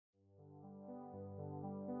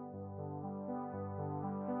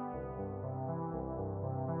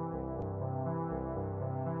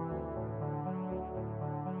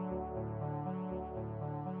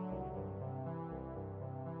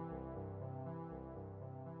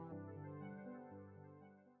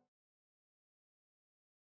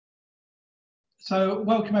So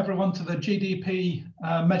welcome everyone to the GDP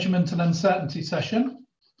measurement and uncertainty session.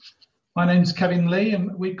 My name's Kevin Lee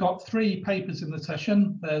and we've got three papers in the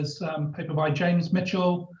session. There's a paper by James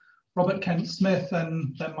Mitchell, Robert Kent-Smith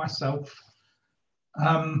and then myself.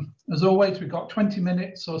 As always, we've got 20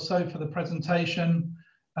 minutes or so for the presentation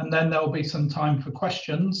and then there'll be some time for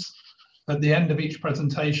questions at the end of each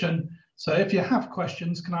presentation. So if you have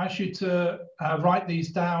questions, can I ask you to write these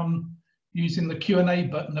down using the Q&A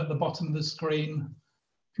button at the bottom of the screen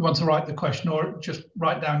if you want to write the question, or just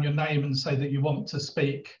write down your name and say that you want to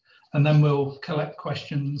speak, and then we'll collect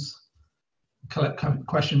questions at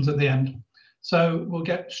the end. So we'll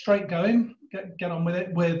get straight going, get on with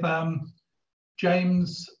it with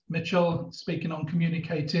James Mitchell speaking on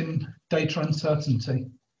communicating data uncertainty.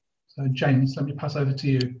 So James, let me pass over to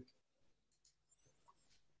you.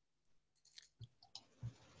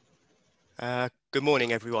 Good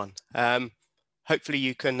morning, everyone. Hopefully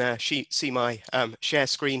you can see my share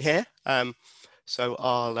screen here. So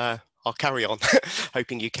I'll carry on,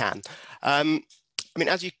 hoping you can. I mean,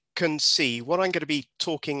 as you can see, what I'm going to be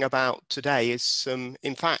talking about today is some,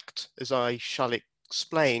 in fact, as I shall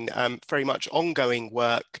explain, very much ongoing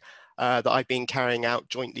work that I've been carrying out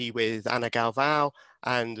jointly with Anna Galvao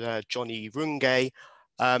and Johnny Runge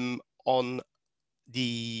on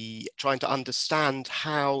trying to understand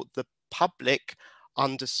how the public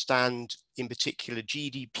understand, in particular,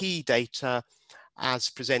 GDP data as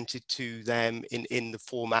presented to them in the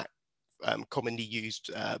format commonly used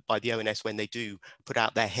by the ONS when they do put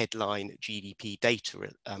out their headline GDP data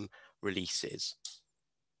releases.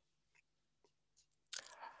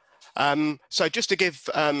 So just to give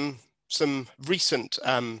some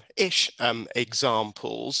recent-ish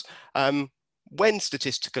examples, when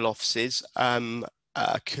statistical offices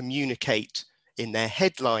communicate in their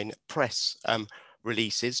headline press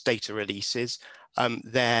releases, data releases,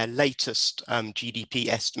 their latest GDP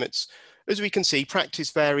estimates, as we can see,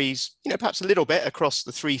 practice varies, perhaps a little bit across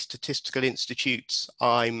the three statistical institutes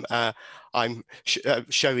I'm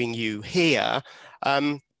showing you here.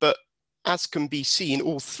 But as can be seen,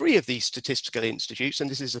 all three of these statistical institutes, and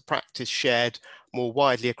this is a practice shared more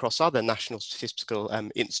widely across other national statistical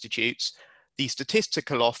institutes, the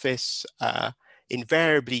statistical office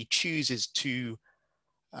invariably chooses to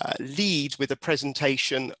lead with a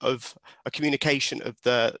presentation of a communication of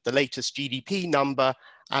the latest GDP number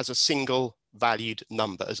as a single valued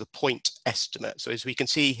number, as a point estimate. So as we can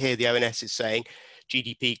see here, the ONS is saying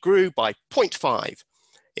GDP grew by 0.5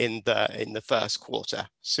 in the first quarter.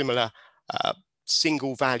 Similar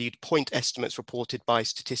single valued point estimates reported by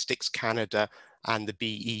Statistics Canada and the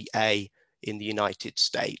BEA in the United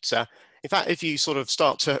States. In fact, if you sort of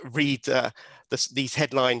start to read these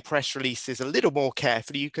headline press releases a little more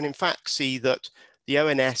carefully, you can in fact see that the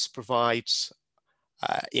ONS provides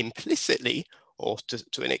implicitly, or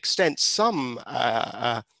to an extent, some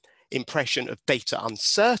impression of data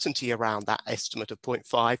uncertainty around that estimate of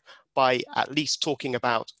 0.5 by at least talking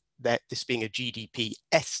about this being a GDP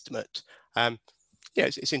estimate.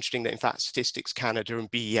 It's interesting that in fact Statistics Canada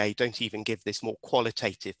and BEA don't even give this more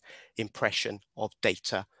qualitative impression of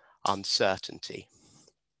data uncertainty.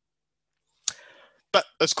 But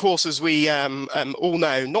of course, as we all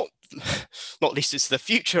know, not least is the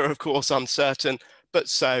future, of course, uncertain, but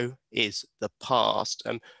so is the past.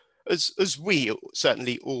 As we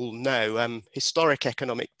certainly all know, historic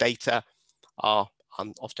economic data are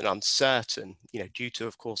often uncertain, due to,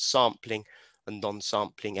 of course, sampling and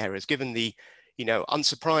non-sampling errors. Given the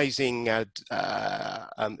unsurprising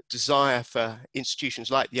desire for institutions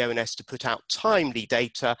like the ONS to put out timely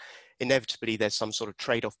data, inevitably there's some sort of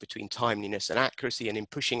trade-off between timeliness and accuracy, and in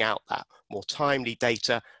pushing out that more timely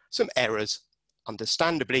data, some errors,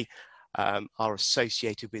 understandably, are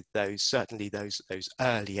associated with certainly those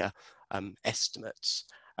earlier estimates.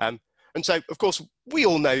 And so, of course, we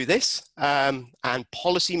all know this, and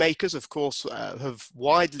policymakers, of course, are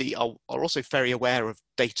also very aware of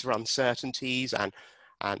data uncertainties, and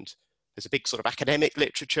there's a big sort of academic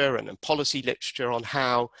literature and policy literature on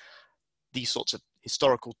how these sorts of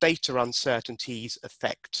historical data uncertainties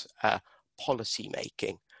affect policy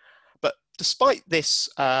making. But despite this,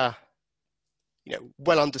 well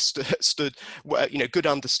understood, good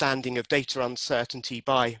understanding of data uncertainty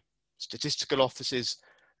by statistical offices,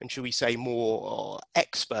 and shall we say more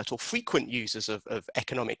expert or frequent users of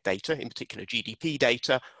economic data, in particular GDP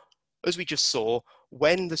data, as we just saw,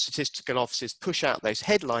 when the statistical offices push out those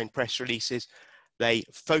headline press releases, they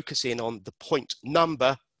focus in on the point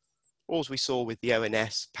number, or as we saw with the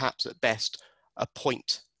ONS, perhaps at best, a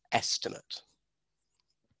point estimate.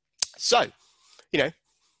 So,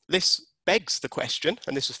 this begs the question,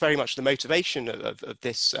 and this was very much the motivation of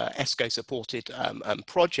this ESCoE supported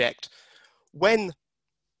project, when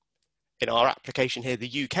in our application here,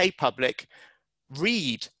 the UK public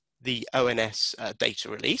read the ONS data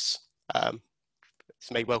release,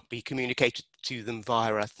 this may well be communicated to them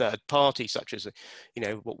via a third party, such as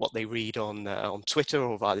what they read on Twitter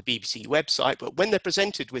or via the BBC website. But when they're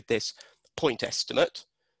presented with this point estimate,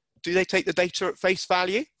 do they take the data at face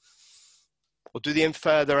value, or do they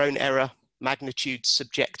infer their own error magnitude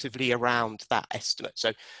subjectively around that estimate?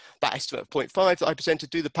 So that estimate of 0.5 that I presented,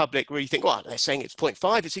 do the public really think, well, they're saying it's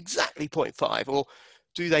 0.5, it's exactly 0.5, or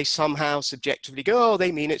do they somehow subjectively go, oh,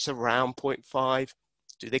 they mean it's around 0.5?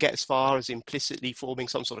 Do they get as far as implicitly forming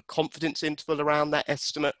some sort of confidence interval around that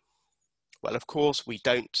estimate? Well, of course, we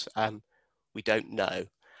don't know.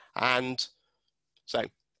 And so,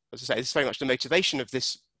 as I say, this is very much the motivation of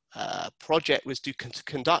this project, was to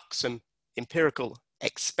conduct some empirical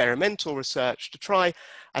experimental research to try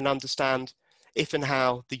and understand if and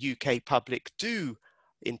how the UK public do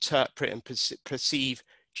interpret and perceive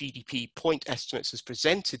GDP point estimates as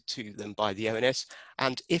presented to them by the ONS,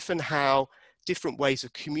 and if and how different ways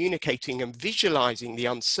of communicating and visualizing the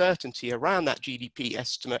uncertainty around that GDP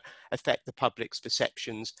estimate affect the public's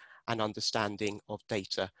perceptions and understanding of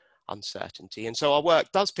data uncertainty. And so our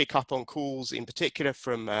work does pick up on calls in particular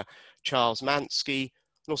from Charles Mansky,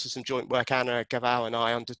 and also some joint work Anna Galvao and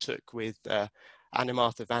I undertook with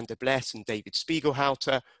Anne-Martha van der Bles and David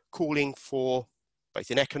Spiegelhalter, calling for,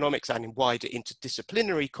 both in economics and in wider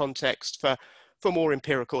interdisciplinary context, for more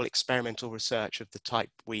empirical experimental research of the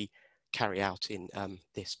type we carry out in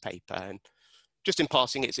this paper. And just in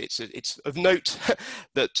passing, it's of note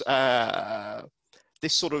that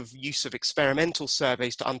this sort of use of experimental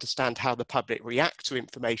surveys to understand how the public react to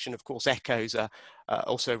information, of course, echoes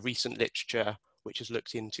also recent literature which has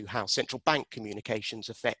looked into how central bank communications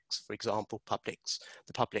affects, for example,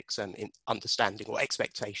 the public's understanding or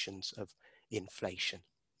expectations of inflation.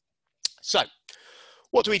 So,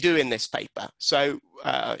 what do we do in this paper? So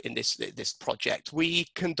in this project, we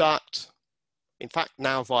conduct, in fact,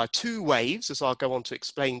 now via 2 waves, as I'll go on to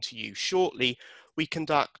explain to you shortly, we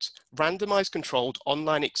conduct randomized controlled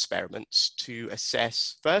online experiments to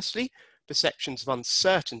assess, firstly, perceptions of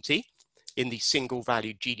uncertainty in the single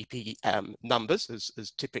valued GDP numbers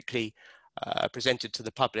as typically presented to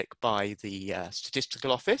the public by the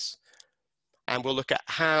Statistical Office. And we'll look at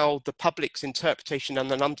how the public's interpretation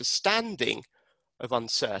and an understanding of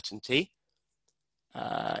uncertainty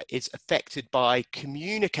is affected by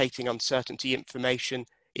communicating uncertainty information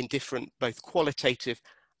in different, both qualitative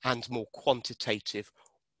and more quantitative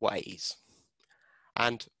ways.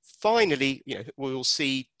 And finally, we will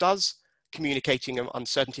see, does communicating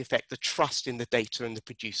uncertainty affect the trust in the data and the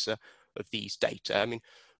producer of these data? I mean,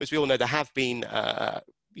 as we all know, there have been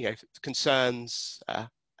concerns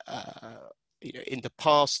in the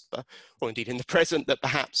past, or indeed in the present, that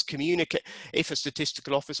perhaps if a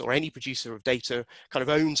statistical office or any producer of data kind of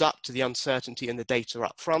owns up to the uncertainty in the data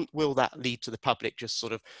up front, will that lead to the public just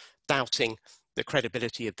sort of doubting the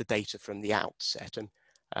credibility of the data from the outset?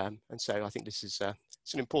 And so I think this is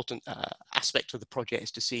it's an important aspect of the project,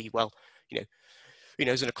 is to see, well,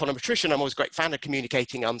 as an econometrician, I'm always a great fan of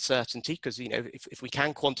communicating uncertainty, because if we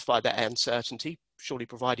can quantify that uncertainty, surely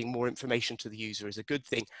providing more information to the user is a good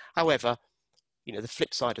thing. However, the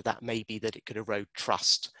flip side of that may be that it could erode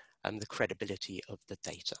trust and the credibility of the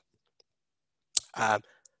data. To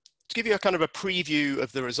give you a kind of a preview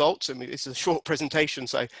of the results, I mean, it's a short presentation,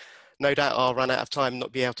 so no doubt I'll run out of time and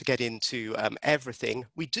not be able to get into everything.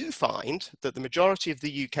 We do find that the majority of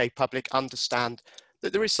the UK public understand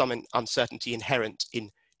that there is some uncertainty inherent in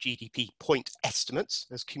GDP point estimates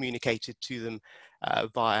as communicated to them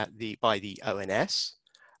by the ONS.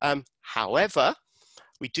 However,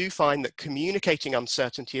 we do find that communicating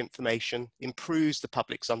uncertainty information improves the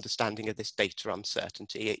public's understanding of this data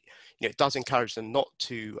uncertainty. It does encourage them not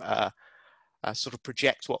to sort of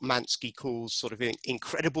project what Mansky calls sort of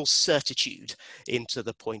incredible certitude into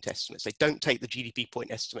the point estimates. They don't take the GDP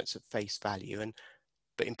point estimates at face value.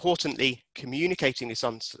 But importantly, communicating this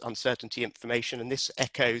uncertainty information, and this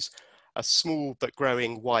echoes a small but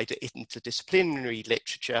growing wider interdisciplinary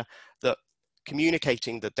literature, that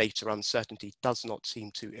communicating the data uncertainty does not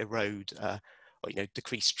seem to erode or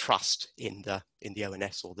decrease trust in the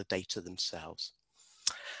ONS or the data themselves.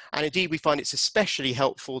 And indeed, we find it's especially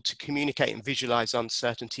helpful to communicate and visualize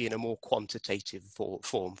uncertainty in a more quantitative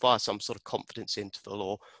form via some sort of confidence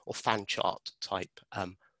interval or fan chart type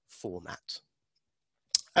format.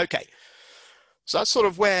 Okay, so that's sort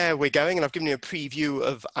of where we're going, and I've given you a preview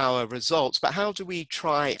of our results, but how do we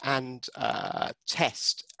try and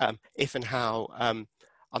test if and how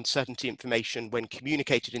uncertainty information, when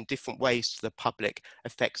communicated in different ways to the public,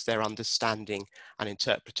 affects their understanding and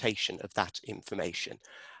interpretation of that information.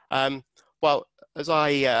 Well, as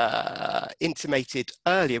I intimated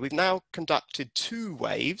earlier, we've now conducted 2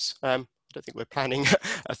 waves. I don't think we're planning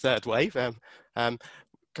a 3rd wave.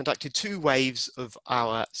 Conducted 2 waves of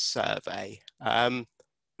our survey.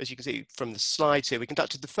 As you can see from the slides here, we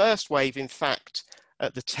conducted the first wave, in fact,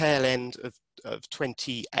 at the tail end of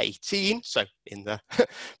 2018, so in the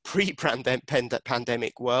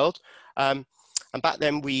pre-pandemic world. And back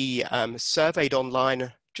then we surveyed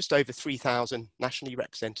online just over 3,000 nationally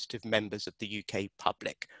representative members of the UK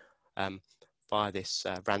public via this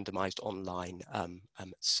randomised online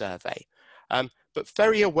survey. But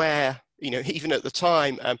very aware, even at the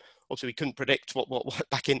time, also we couldn't predict what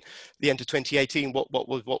back in the end of 2018 what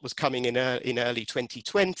was coming in early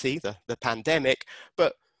 2020, the pandemic,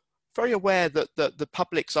 but very aware that the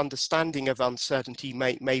public's understanding of uncertainty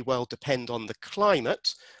may well depend on the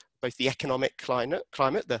climate, both the economic climate,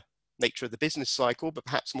 the nature of the business cycle, but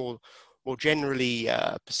perhaps more generally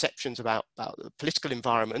perceptions about the political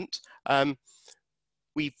environment.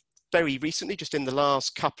 We've very recently, just in the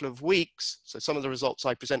last couple of weeks, so some of the results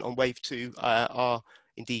I present on Wave 2 are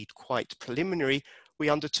indeed quite preliminary. We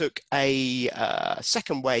undertook a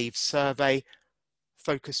 2nd wave survey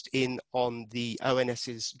focused in on the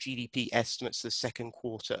ONS's GDP estimates for the 2nd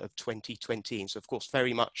quarter of 2020. So of course,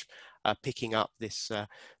 very much picking up this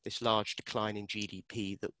large decline in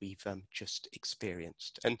GDP that we've just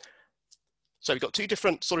experienced. And so we've got 2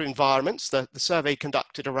 different sort of environments. The survey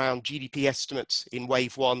conducted around GDP estimates in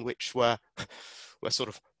Wave 1, which were sort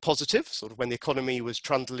of positive, sort of when the economy was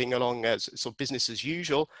trundling along as sort of business as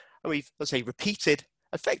usual. And we've, let's say, repeated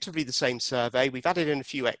effectively the same survey. We've added in a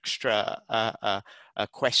few extra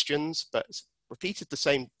questions, but repeated the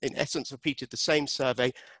same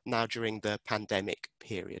survey now during the pandemic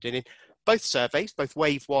period. And in both surveys, both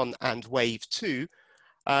Wave 1 and Wave 2,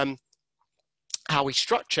 how we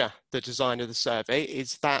structure the design of the survey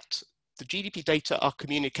is that the GDP data are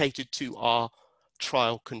communicated to our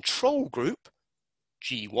trial control group,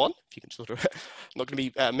 G1, if you can sort of, not going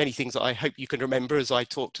to be many things that I hope you can remember as I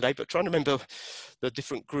talk today, but trying to remember the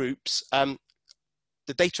different groups. The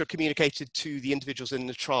data are communicated to the individuals in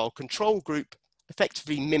the trial control group,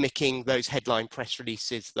 effectively mimicking those headline press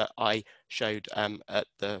releases that I showed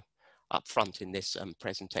up front in this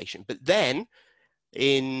presentation. But then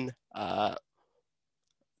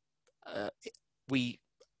we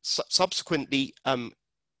subsequently,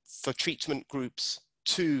 for treatment groups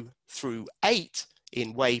 2 through 8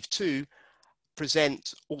 in Wave 2,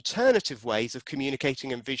 present alternative ways of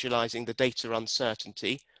communicating and visualizing the data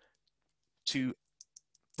uncertainty to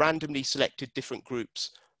randomly selected different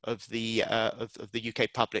groups of the UK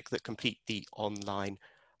public that complete the online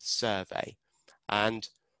survey. And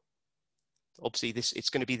obviously it's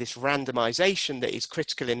going to be this randomization that is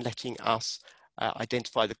critical in letting us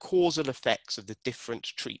identify the causal effects of the different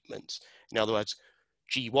treatments. In other words,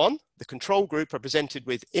 G1, the control group, are presented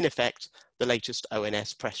with, in effect, the latest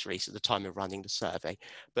ONS press release at the time of running the survey.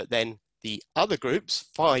 But then the other groups,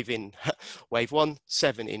 5 in Wave 1,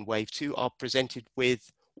 7 in Wave 2, are presented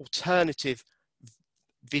with alternative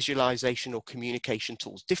visualization or communication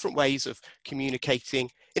tools, different ways of communicating,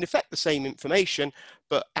 in effect, the same information,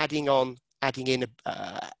 but adding in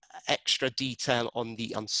extra detail on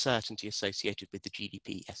the uncertainty associated with the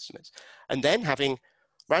GDP estimates. And then, having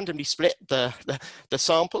randomly split the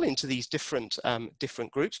sample into these different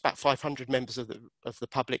groups, about 500 members of the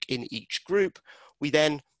public in each group, we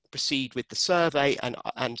then proceed with the survey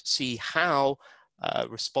and see how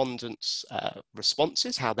respondents'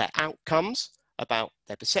 responses, how their outcomes about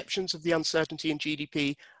their perceptions of the uncertainty in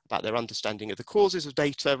GDP, about their understanding of the causes of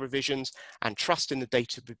data revisions and trust in the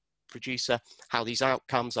data producer, how these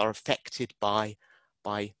outcomes are affected by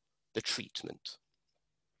the treatment.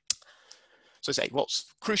 So say what's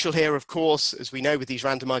crucial here, of course, as we know with these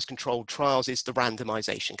randomized controlled trials, is the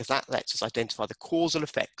randomization, because that lets us identify the causal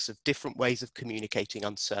effects of different ways of communicating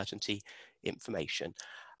uncertainty information.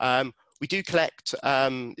 We do collect,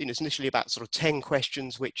 it's initially about sort of 10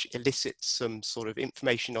 questions, which elicit some sort of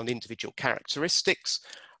information on individual characteristics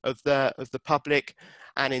of the public.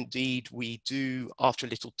 And indeed, we do, after a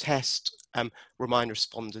little test, remind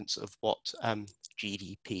respondents of what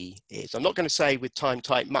GDP is. I'm not going to say with time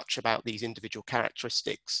tight much about these individual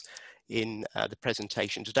characteristics in the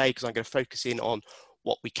presentation today, because I'm going to focus in on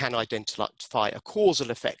what we can identify a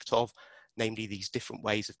causal effect of, namely these different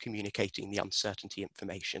ways of communicating the uncertainty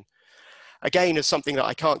information. Again, as something that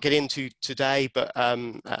I can't get into today, but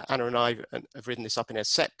Anna and I have written this up in a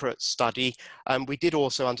separate study. We did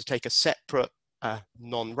also undertake a separate a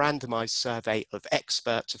non-randomized survey of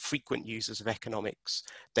experts, of frequent users of economics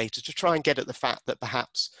data, to try and get at the fact that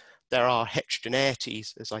perhaps there are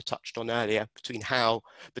heterogeneities, as I touched on earlier, between how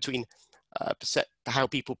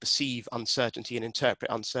people perceive uncertainty and interpret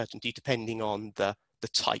uncertainty depending on the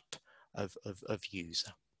type of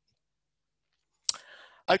user.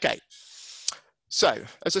 Okay, so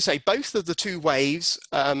as I say, both of the two waves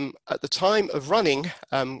at the time of running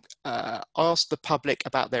asked the public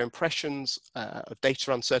about their impressions of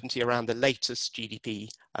data uncertainty around the latest GDP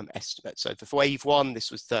estimate. So for wave one,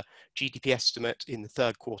 this was the GDP estimate in the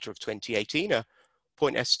third quarter of 2018, a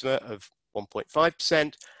point estimate of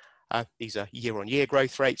 1.5%. These are year-on-year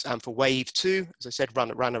growth rates. And for wave two, as I said,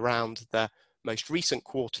 run around the most recent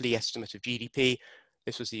quarterly estimate of GDP.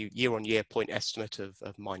 This was the year-on-year point estimate of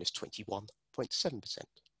minus 21.7%.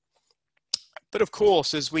 But of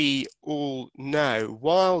course, as we all know,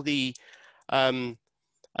 while the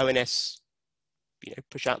ONS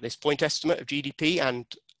push out this point estimate of GDP, and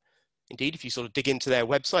indeed, if you sort of dig into their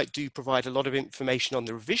website, do provide a lot of information on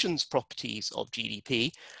the revisions properties of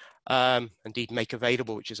GDP, indeed make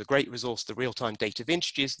available, which is a great resource, the real-time data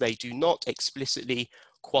vintages, they do not explicitly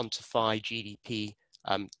quantify GDP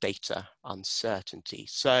data uncertainty.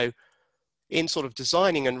 So in sort of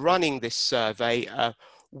designing and running this survey,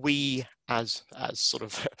 we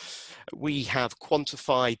we have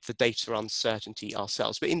quantified the data uncertainty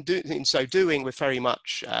ourselves. But in so doing, we're very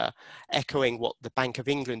much echoing what the Bank of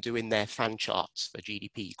England do in their fan charts for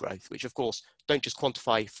GDP growth, which of course don't just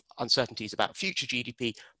quantify uncertainties about future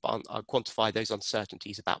GDP, but quantify those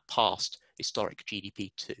uncertainties about past historic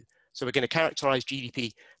GDP too. So we're going to characterize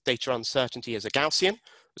GDP data uncertainty as a Gaussian,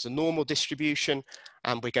 as a normal distribution,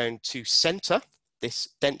 and we're going to center this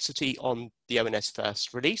density on the ONS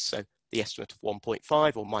first release, so the estimate of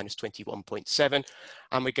 1.5 or minus 21.7,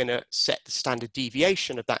 and we're going to set the standard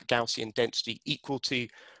deviation of that Gaussian density equal to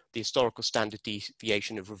the historical standard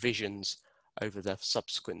deviation of revisions over the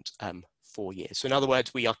subsequent 4 years. So in other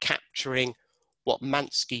words, we are capturing what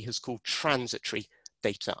Mansky has called transitory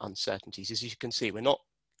data uncertainties. As you can see, we're not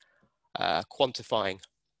quantifying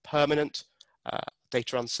permanent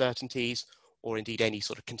data uncertainties, or indeed any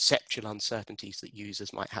sort of conceptual uncertainties that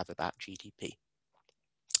users might have about GDP.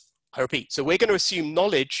 I repeat, so we're going to assume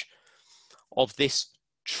knowledge of this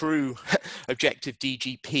true objective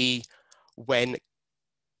DGP when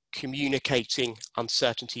communicating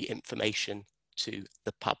uncertainty information to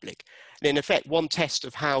the public. And in effect, one test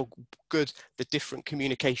of how good the different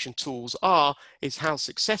communication tools are is how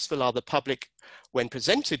successful are the public when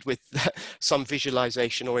presented with some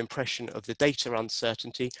visualization or impression of the data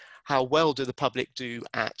uncertainty. How well do the public do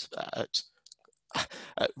at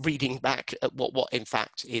reading back at what in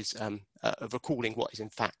fact is, recalling what is in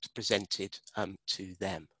fact presented to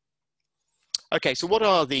them. Okay, so what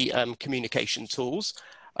are the communication tools?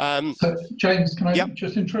 So James, can I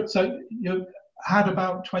just interrupt? So you had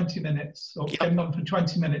about 20 minutes, or getting on for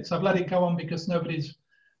 20 minutes. I've let it go on because nobody's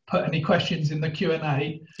put any questions in the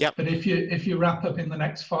Q&A. But if you wrap up in the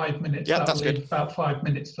next 5 minutes, that'll leave about 5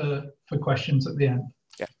 minutes for questions at the end.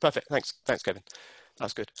 Yeah, perfect. Thanks, Kevin.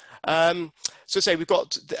 That's good. So say we've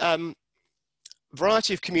got a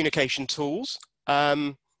variety of communication tools.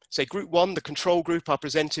 Say group one, the control group, are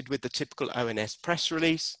presented with the typical ONS press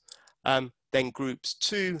release. Then groups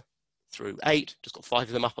 2 through 8, just got 5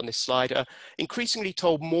 of them up on this slide, are increasingly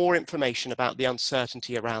told more information about the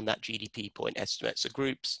uncertainty around that GDP point estimate. So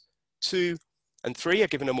groups 2 and 3 are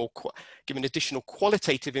given additional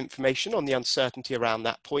qualitative information on the uncertainty around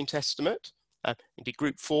that point estimate. Indeed,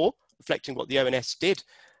 group 4, reflecting what the ONS did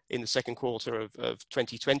in the second quarter of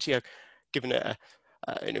 2020, are given a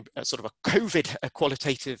sort of a COVID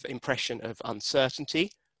qualitative impression of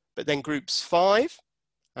uncertainty. But then groups 5,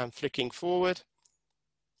 flicking forward,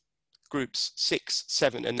 groups 6,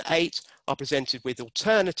 7, and 8 are presented with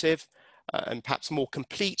alternative and perhaps more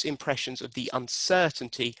complete impressions of the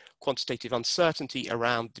uncertainty, quantitative uncertainty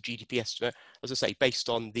around the GDP estimate, as I say, based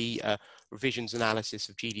on the revisions analysis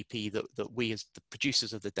of GDP that we as the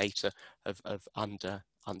producers of the data have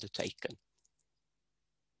undertaken.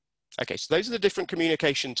 Okay, so those are the different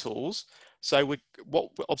communication tools. So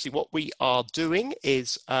obviously what we are doing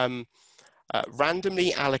is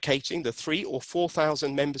randomly allocating the 3,000 or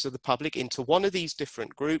 4,000 members of the public into one of these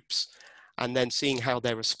different groups, and then seeing how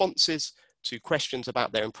their responses to questions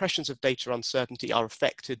about their impressions of data uncertainty are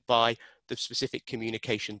affected by the specific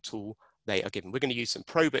communication tool they are given. We're going to use some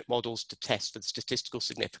probit models to test for the statistical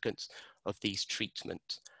significance of these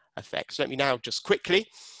treatment effects. Let me now just quickly,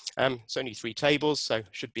 it's only 3 tables, so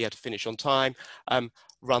should be able to finish on time,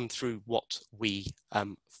 run through what we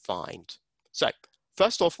find. So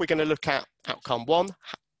first off, we're going to look at outcome 1,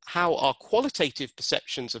 how are qualitative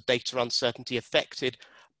perceptions of data uncertainty affected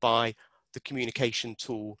by the communication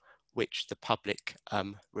tool which the public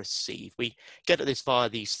receive? We get at this via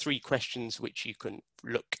these three questions which you can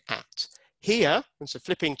look at here. And so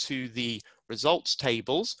flipping to the results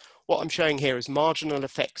tables, what I'm showing here is marginal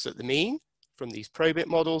effects at the mean from these probit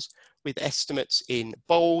models, with estimates in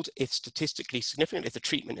bold if statistically significant, if the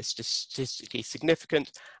treatment is statistically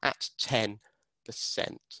significant, at 10%.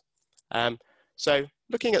 So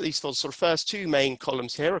looking at these sort of first two main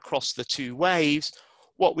columns here across the two waves,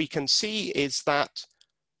 what we can see is that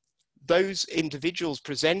those individuals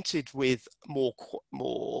presented with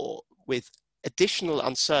with additional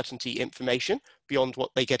uncertainty information beyond what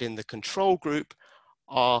they get in the control group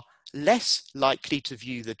are less likely to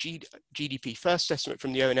view the GDP first estimate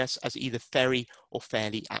from the ONS as either very or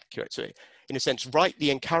fairly accurate. So it, in a sense, rightly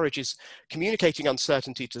encourages communicating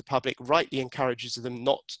uncertainty to the public, rightly encourages them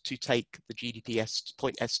not to take the GDP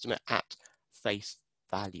point estimate at face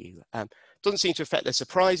value. Doesn't seem to affect their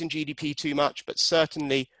surprise in GDP too much, but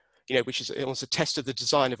certainly, you know, which is almost a test of the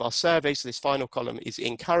design of our survey. So this final column is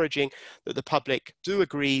encouraging that the public do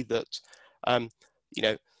agree that, you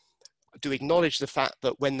know, do acknowledge the fact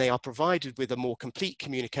that when they are provided with a more complete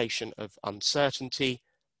communication of uncertainty,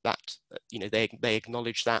 that, you know, they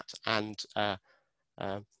acknowledge that, and as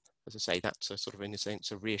I say, that's a sort of, in a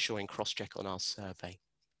sense, a reassuring cross-check on our survey.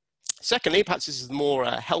 Secondly, perhaps this is a more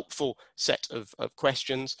helpful set of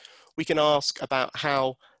questions. We can ask about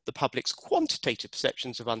how the public's quantitative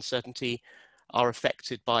perceptions of uncertainty are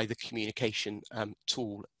affected by the communication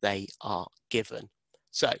tool they are given.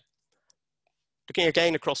 So, looking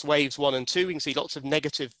again across waves 1 and 2, we can see lots of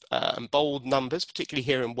negative and bold numbers, particularly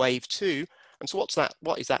here in wave 2. And so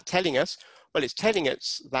what is that telling us? Well, it's telling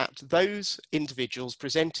us that those individuals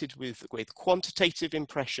presented with quantitative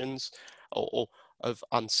impressions or of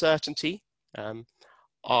uncertainty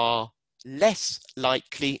are less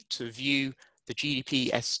likely to view the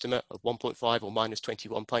GDP estimate of 1.5 or minus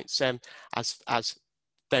 21.7 as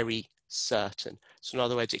very certain. So in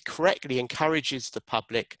other words, it correctly encourages the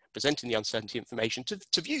public presenting the uncertainty information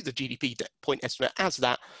to view the GDP point estimate as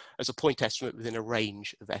a point estimate within a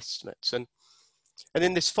range of estimates. And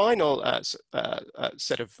in this final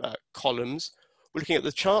set of columns, we're looking at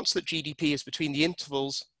the chance that GDP is between the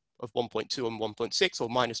intervals of 1.2 and 1.6, or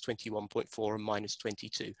minus 21.4 and minus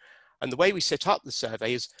 22. And the way we set up the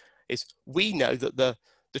survey is we know that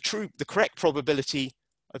the correct probability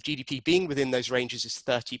of GDP being within those ranges is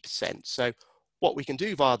 30%. So what we can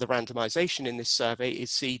do via the randomization in this survey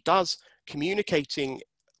is see, does communicating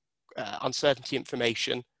uncertainty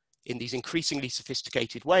information in these increasingly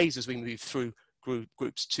sophisticated ways as we move through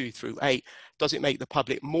groups 2 through 8, does it make the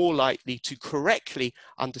public more likely to correctly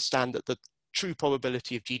understand that the true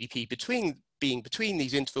probability of GDP being between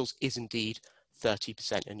these intervals is indeed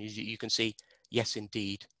 30%? And you can see, yes,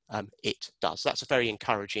 indeed, it does. That's a very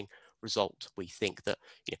encouraging result. We think that,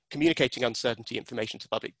 you know, communicating uncertainty information to the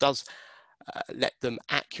public does let them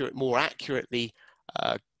more accurately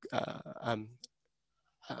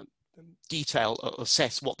detail or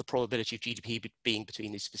assess what the probability of GDP being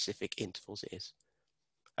between these specific intervals is.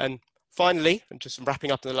 And finally, and just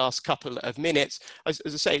wrapping up in the last couple of minutes, as I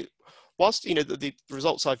say, whilst, you know, the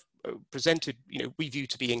results I've presented, you know, we view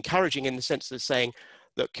to be encouraging in the sense of saying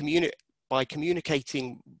that by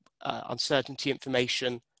communicating uncertainty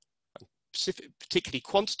information, particularly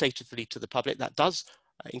quantitatively to the public, that does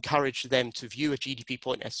encourage them to view a GDP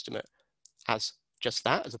point estimate as just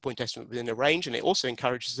that, as a point estimate within a range, and it also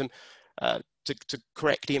encourages them to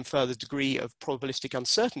correctly infer the degree of probabilistic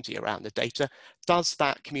uncertainty around the data. Does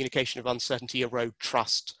that communication of uncertainty erode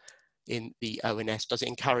trust in the ONS? Does it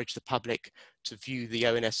encourage the public to view the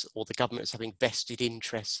ONS or the government as having vested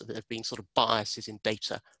interests, that there have been sort of biases in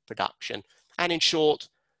data production? And in short,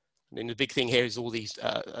 and the big thing here is all these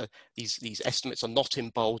estimates are not in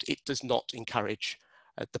bold. It does not encourage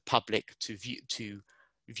the public to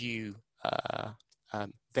view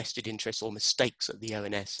vested interests or mistakes at the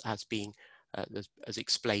ONS as being as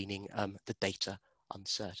explaining the data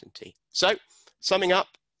uncertainty. So, summing up,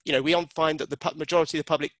 you know, we find that the majority of the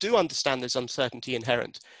public do understand there's uncertainty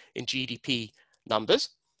inherent in GDP numbers,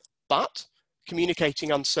 but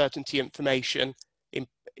communicating uncertainty information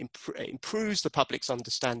improves the public's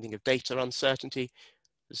understanding of data uncertainty.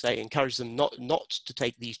 As I say, encourages them not to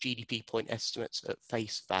take these GDP point estimates at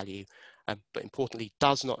face value, but importantly,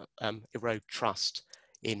 does not erode trust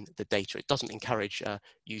in the data. It doesn't encourage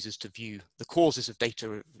users to view the causes of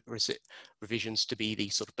data revisions to be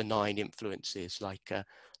these sort of benign influences like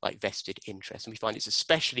vested interest. And we find it's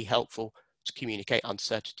especially helpful to communicate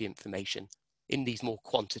uncertainty information in these more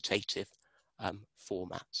quantitative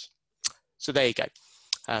formats. So there you go.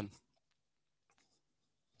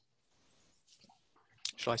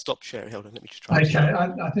 Shall I stop sharing? Hold on, let me just try. Okay,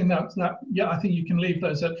 I think that. Yeah, I think you can leave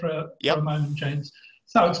those up for a moment, James.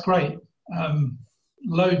 So it's great.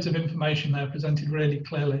 Loads of information there presented really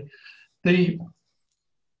clearly.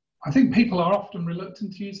 I think people are often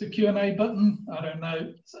reluctant to use the Q&A button. I don't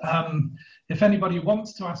know. If anybody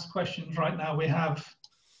wants to ask questions right now, we have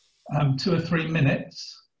 2 or 3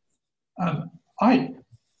 minutes. I'd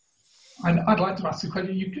like to ask a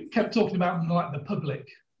question. You kept talking about like the public,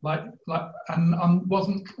 and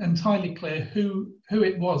wasn't entirely clear who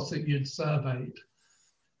it was that you'd surveyed.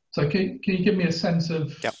 So can you give me a sense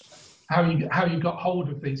of how you got hold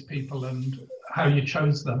of these people and how you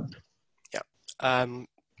chose them? Yeah.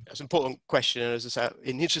 It's an important question, and as I said,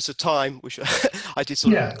 in the interest of time, which I did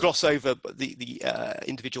sort of gloss over the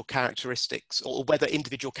individual characteristics, or whether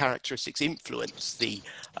individual characteristics influence the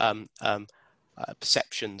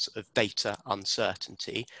perceptions of data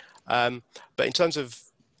uncertainty. But in terms of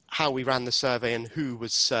how we ran the survey and who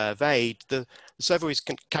was surveyed, the survey was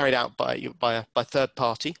carried out by third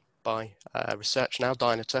party, by Research Now,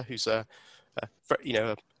 Dynata, who's a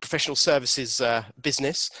professional services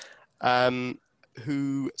business,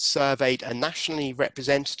 who surveyed a nationally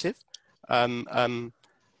representative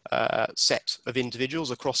set of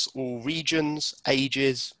individuals across all regions,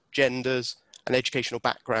 ages, genders, and educational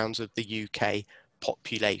backgrounds of the UK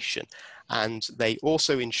population. And they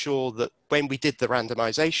also ensure that when we did the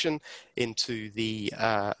randomization into the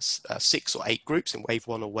 6 or 8 groups in wave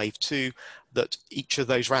 1 or wave 2, that each of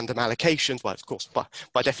those random allocations, well, of course,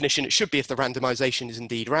 by definition, it should be if the randomization is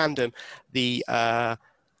indeed random,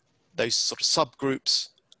 those sort of subgroups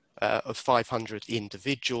of 500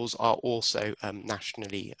 individuals are also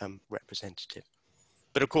nationally representative.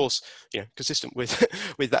 But of course, consistent with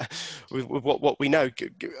what we know,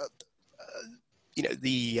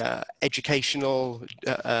 the educational,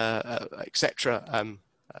 etc.,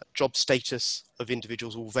 job status of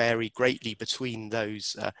individuals will vary greatly between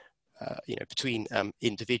those, between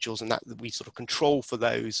individuals, and that we sort of control for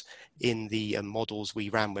those in the models we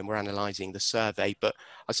ran when we're analysing the survey. But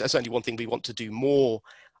certainly one thing we want to do more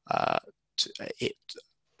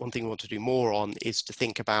one thing we want to do more on is to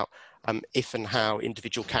think about if and how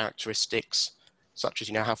individual characteristics, such as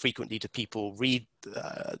how frequently do people read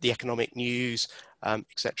the economic news,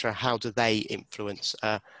 etc. How do they influence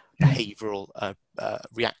behavioural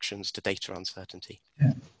reactions to data uncertainty?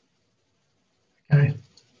 Yeah. Okay,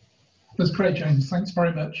 that's great, James. Thanks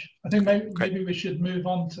very much. I think maybe we should move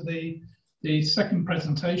on to the second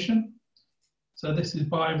presentation. So this is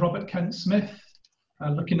by Robert Kent Smith,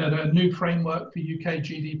 looking at a new framework for UK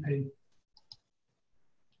GDP.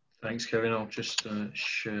 Thanks, Kevin. I'll just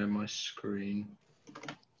share my screen.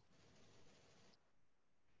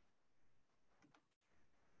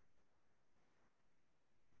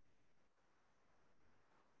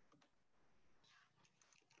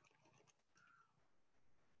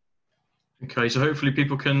 Okay, so hopefully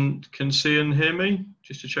people can see and hear me.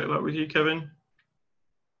 Just to check that with you, Kevin.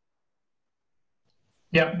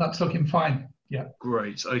 Yeah, that's looking fine. Yeah.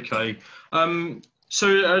 Great. Okay. So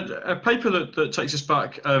a paper that takes us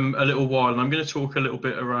back a little while, and I'm going to talk a little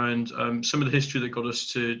bit around some of the history that got us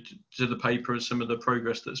to the paper and some of the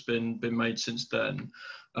progress that's been made since then.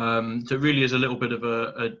 So it really is a little bit of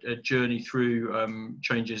a journey through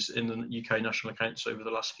changes in the UK national accounts over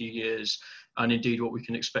the last few years, and indeed what we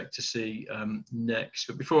can expect to see next.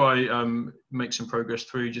 But before I make some progress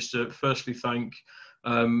through, just to firstly thank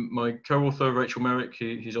my co-author Rachel Merrick,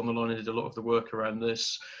 who's on the line and did a lot of the work around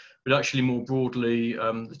this, but actually more broadly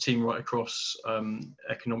the team right across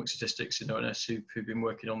economic statistics in ONS who've been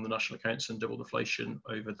working on the national accounts and double deflation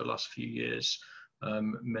over the last few years,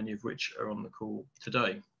 many of which are on the call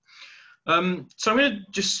today. So I'm going to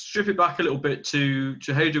just strip it back a little bit to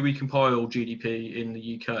how do we compile GDP in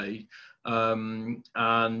the UK,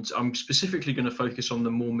 and I'm specifically going to focus on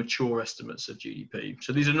the more mature estimates of GDP.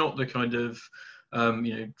 So these are not the kind of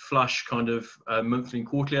flash kind of monthly and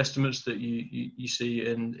quarterly estimates that you see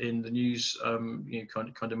in the news,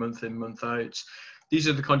 kind of month in, month out. These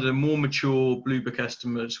are the kind of the more mature blue book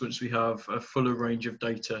estimates, once we have a fuller range of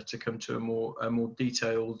data to come to a more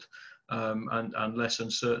detailed and less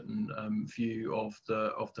uncertain view of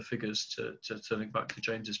the figures to link back to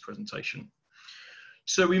James's presentation.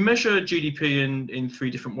 So we measure GDP in 3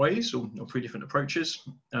 different ways, or 3 different approaches.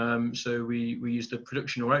 So we use the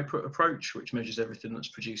production or output approach, which measures everything that's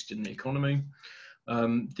produced in the economy.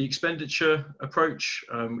 The expenditure approach,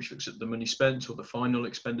 which looks at the money spent or the final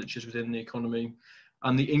expenditures within the economy.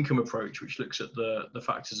 And the income approach, which looks at the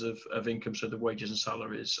factors of income, so the wages and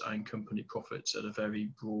salaries and company profits at a very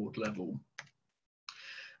broad level.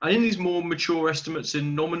 And in these more mature estimates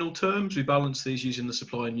in nominal terms, we balance these using the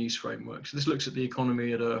supply and use framework. So this looks at the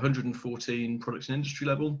economy at a 114 products and industry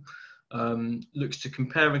level, looks to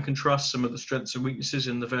compare and contrast some of the strengths and weaknesses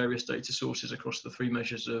in the various data sources across the three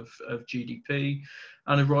measures of GDP,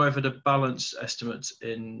 and arrive at a balanced estimate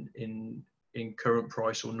in current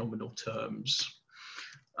price or nominal terms.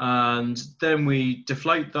 And then we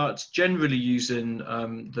deflate that, generally using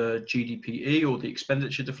the GDPE or the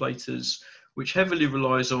expenditure deflators, which heavily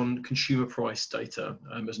relies on consumer price data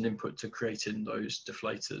as an input to creating those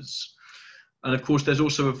deflators. And of course, there's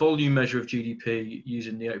also a volume measure of GDP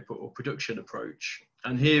using the output or production approach.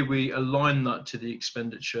 And here we align that to the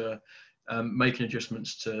expenditure, making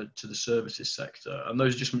adjustments to the services sector. And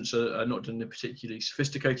those adjustments are not done in a particularly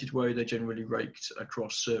sophisticated way. They're generally raked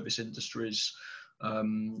across service industries.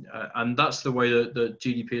 And that's the way that the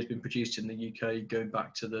GDP has been produced in the UK going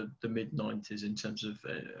back to the mid-90s in terms of,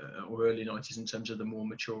 or early 90s in terms of the more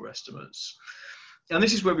mature estimates. And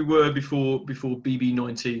this is where we were before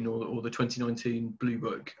BB19 or the 2019 Blue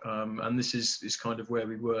Book, and this is kind of where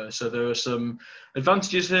we were. So there are some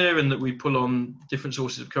advantages here in that we pull on different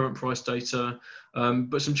sources of current price data,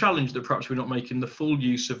 but some challenge that perhaps we're not making the full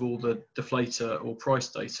use of all the deflator or price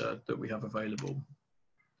data that we have available.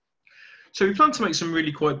 So we plan to make some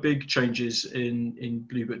really quite big changes in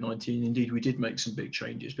Blue Book 19. Indeed, we did make some big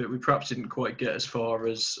changes, but we perhaps didn't quite get as far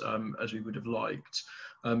as we would have liked.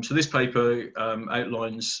 So this paper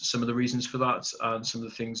outlines some of the reasons for that and some of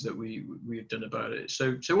the things that we have done about it.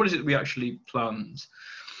 So what is it we actually planned?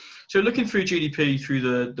 So looking through GDP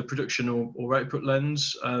through the production or output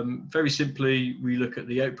lens, very simply, we look at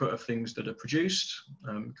the output of things that are produced,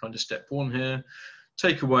 kind of step one here,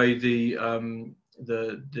 take away the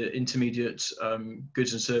intermediate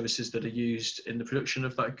goods and services that are used in the production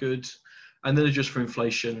of that good, and then adjust for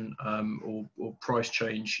inflation or price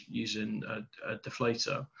change using a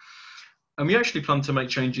deflator. And we actually plan to make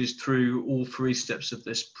changes through all three steps of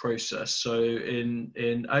this process. So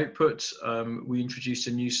in output, we introduced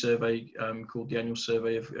a new survey called the Annual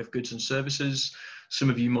Survey of Goods and Services. Some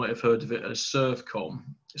of you might have heard of it as ServCom.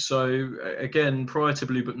 So again, prior to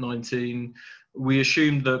Blue Book 19, we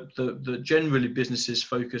assumed that generally businesses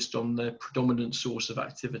focused on their predominant source of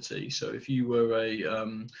activity. So if you were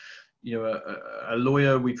a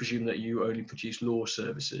lawyer, we presume that you only produce law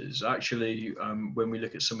services. Actually, when we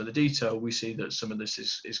look at some of the detail, we see that some of this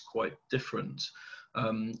is quite different.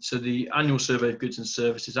 So the Annual Survey of Goods and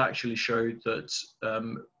Services actually showed that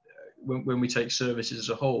when we take services as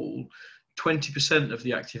a whole, 20% of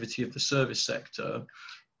the activity of the service sector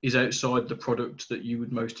is outside the product that you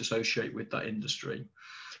would most associate with that industry.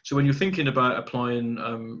 So when you're thinking about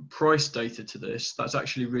applying price data to this, that's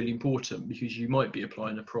actually really important, because you might be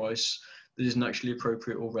applying a price that isn't actually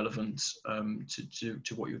appropriate or relevant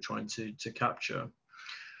to what you're trying to capture.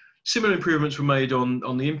 Similar improvements were made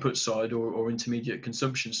on the input side or intermediate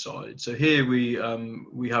consumption side. So here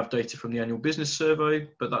we have data from the annual business survey,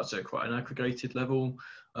 but that's at quite an aggregated level.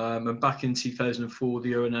 And back in 2004,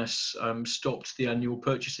 the ONS stopped the annual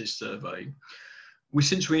purchases survey.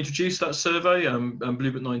 Since we introduced that survey, and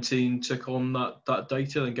Blue Book 19 took on that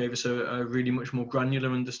data and gave us a really much more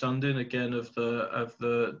granular understanding, again, of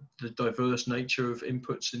the diverse nature of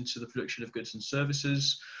inputs into the production of goods and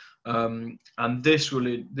services. And this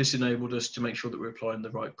enabled us to make sure that we're applying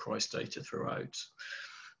the right price data throughout.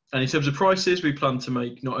 And in terms of prices, we plan to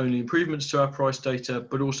make not only improvements to our price data,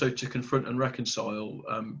 but also to confront and reconcile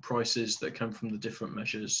prices that come from the different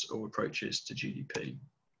measures or approaches to GDP.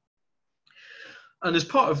 And as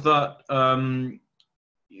part of that,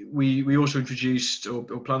 we also introduced or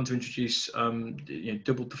plan to introduce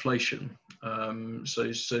double deflation.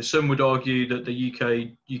 So some would argue that the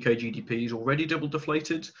UK GDP is already double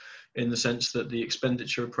deflated, in the sense that the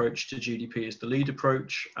expenditure approach to GDP is the lead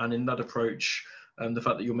approach, and in that approach, the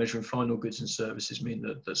fact that you're measuring final goods and services mean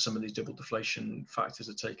that some of these double deflation factors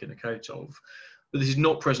are taken account of. But this is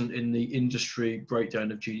not present in the industry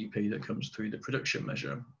breakdown of GDP that comes through the production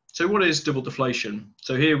measure. So what is double deflation?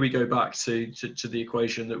 So here we go back to the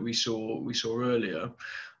equation that we saw earlier.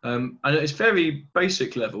 And at its very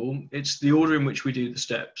basic level, it's the order in which we do the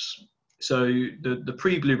steps. So the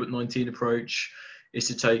pre-Blue Book 19 approach is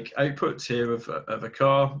to take outputs here of a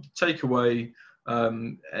car, take away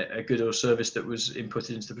a good or service that was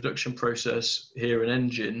inputted into the production process, here an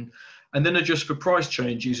engine, and then adjust for price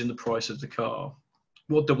change using the price of the car.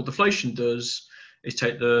 What double deflation does is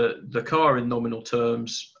take the car in nominal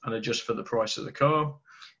terms and adjust for the price of the car,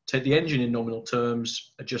 take the engine in nominal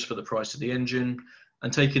terms, adjust for the price of the engine,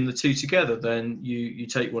 And taking the two together, then you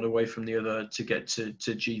take one away from the other to get to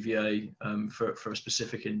GVA for a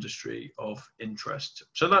specific industry of interest.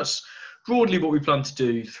 So that's broadly what we plan to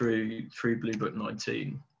do through Blue Book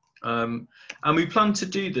 19. And we plan to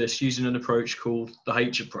do this using an approach called the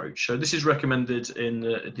H approach. So this is recommended in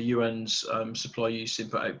the UN's Supply Use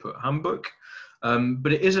Input Output Handbook.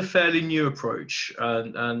 But it is a fairly new approach,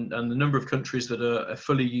 and the number of countries that are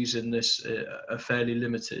fully using this are fairly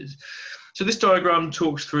limited. So this diagram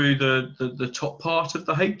talks through the top part of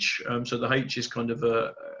the H. So the H is kind of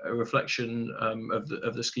a reflection of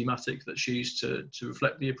the schematic that's used to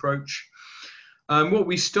reflect the approach. What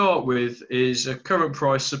we start with is a current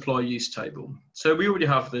price supply use table. So we already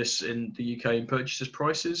have this in the UK in purchasers'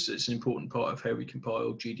 prices. It's an important part of how we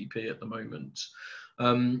compile GDP at the moment.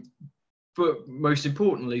 But most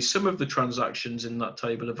importantly, some of the transactions in that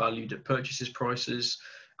table are valued at purchasers' prices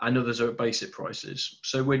and others are at basic prices.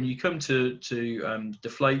 So when you come to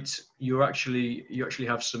deflate, you actually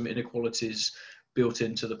have some inequalities built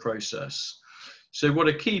into the process. So what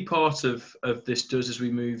a key part of this does as we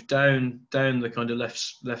move down the kind of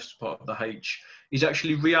left part of the H is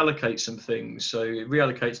actually reallocate some things. So it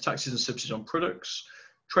reallocates taxes and subsidies on products,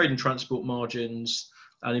 trade and transport margins,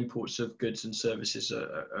 and imports of goods and services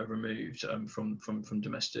are removed from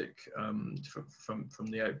domestic,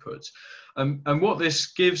 from the output. And what this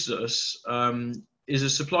gives us is a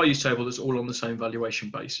supply use table that's all on the same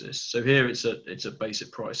valuation basis. So here it's at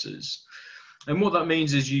basic prices. And what that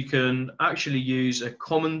means is you can actually use a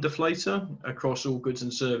common deflator across all goods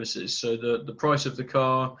and services. So the price of the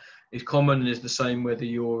car is common and is the same whether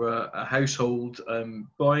you're a household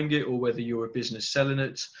buying it or whether you're a business selling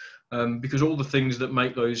it. Because all the things that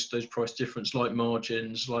make those price difference, like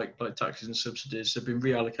margins, like taxes and subsidies, have been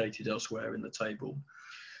reallocated elsewhere in the table.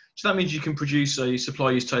 So that means you can produce a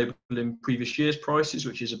supply use table in previous year's prices,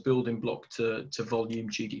 which is a building block to volume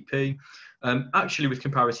GDP, actually with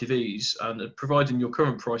comparative ease, and providing your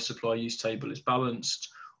current price supply use table is balanced,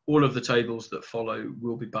 all of the tables that follow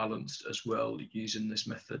will be balanced as well using this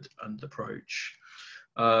method and approach.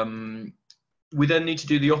 We then need to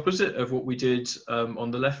do the opposite of what we did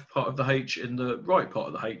on the left part of the H in the right part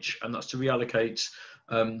of the H, and that's to reallocate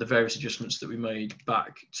the various adjustments that we made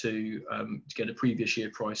back to get a previous year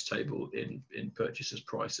price table in purchasers'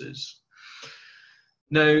 prices.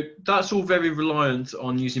 Now, that's all very reliant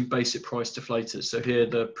on using basic price deflators. So here,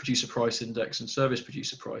 the producer price index and service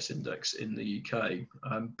producer price index in the UK.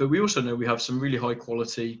 But we also know we have some really high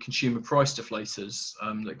quality consumer price deflators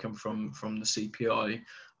that come from the CPI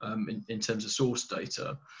in terms of source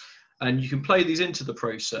data. And you can play these into the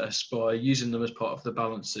process by using them as part of the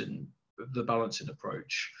balancing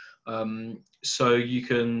approach. So you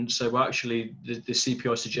can say, well, actually, the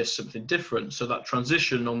CPI suggests something different. So that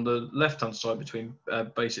transition on the left-hand side between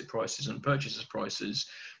basic prices and purchasers' prices,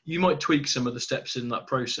 you might tweak some of the steps in that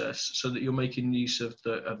process so that you're making use of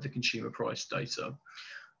the consumer price data.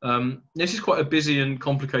 This is quite a busy and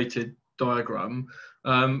complicated diagram.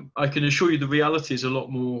 I can assure you the reality is a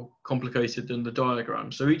lot more complicated than the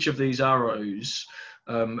diagram. So each of these arrows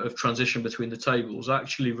of transition between the tables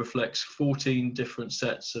actually reflects 14 different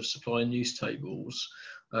sets of supply and use tables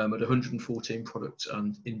at 114 product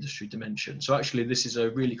and industry dimensions. So actually this is a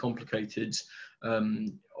really complicated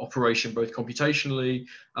operation, both computationally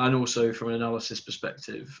and also from an analysis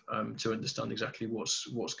perspective, to understand exactly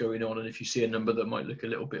what's going on. And if you see a number that might look a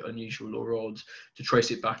little bit unusual or odd, to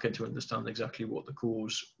trace it back and to understand exactly what the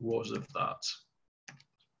cause was of that.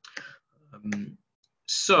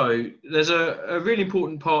 So there's a really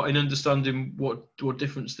important part in understanding what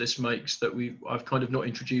difference this makes that I've kind of not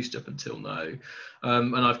introduced up until now.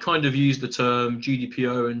 And I've kind of used the term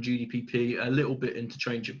GDPO and GDPP a little bit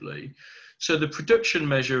interchangeably. So the production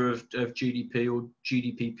measure of GDP or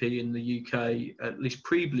GDPP in the UK, at least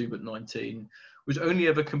pre-Blue Book 19, was only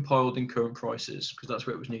ever compiled in current prices because that's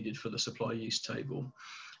where it was needed for the supply use table.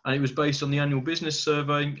 And it was based on the annual business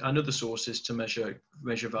survey and other sources to measure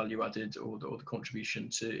value added or the contribution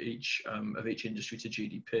to each industry to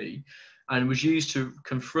GDP, and was used to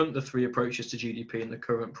confront the three approaches to GDP in the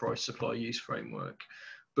current price supply use framework.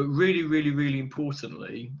 But really, really, really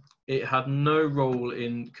importantly, it had no role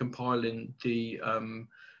in compiling the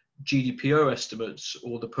GDPO estimates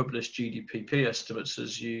or the published GDPP estimates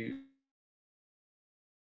as you.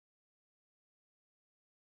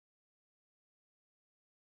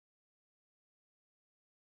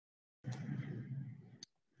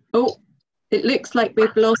 Oh, it looks like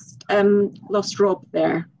we've lost Rob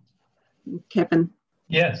there, Kevin.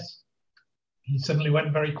 Yes, he suddenly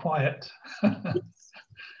went very quiet.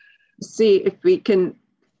 See if we can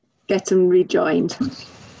get him rejoined.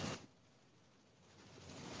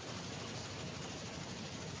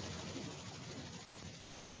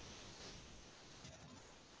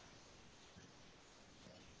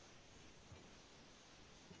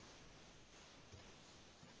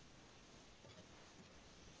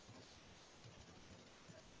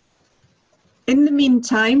 In the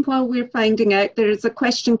meantime, while we're finding out, there is a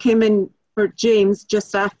question came in for James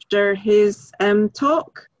just after his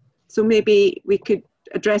talk. So maybe we could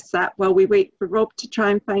address that while we wait for Rob to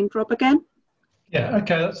try and find Rob again. Yeah,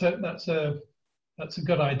 okay, that's a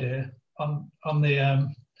good idea. On the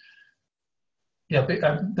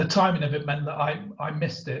the timing of it meant that I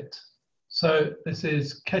missed it. So this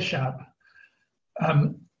is Keshab.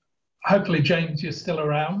 Hopefully, James, you're still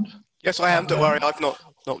around. Yes, I am. Don't worry, I've not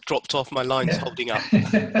dropped off. My line's holding up.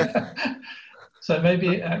 So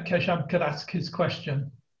maybe Keshab could ask his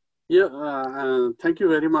question. Yeah, thank you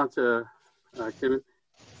very much, Kevin.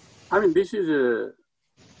 I mean, this is a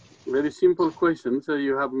very simple question. So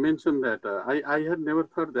you have mentioned that I had never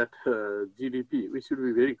thought that GDP, we should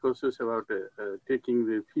be very cautious about taking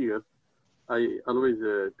the figures. I always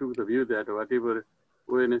took the view that whatever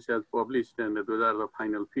ONS has published, and those are the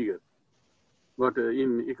final figures. But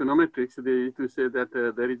in econometrics, they used to say that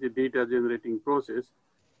there is a data generating process.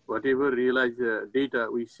 Whatever realized data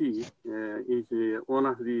we see is one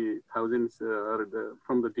of the thousands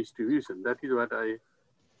from the distribution. That is what I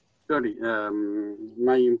studied.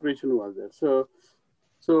 My impression was that.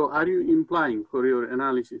 So are you implying for your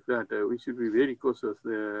analysis that we should be very cautious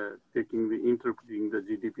interpreting the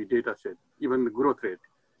GDP data set, even the growth rate?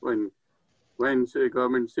 When say,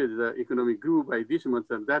 government says the economy grew by this much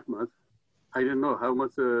and that much, I don't know how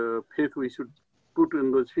much faith we should put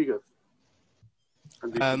in those figures.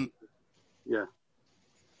 Yeah,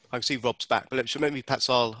 I can see Rob's back, but maybe perhaps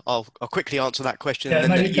I'll quickly answer that question, Yeah,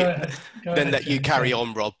 and then go ahead, let you carry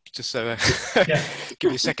on, Rob. Just so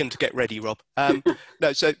give you a second to get ready, Rob.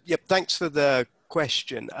 No, so yeah, thanks for the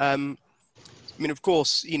question. I mean, of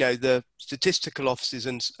course, you know, the statistical offices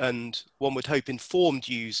and one would hope informed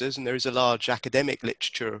users, and there is a large academic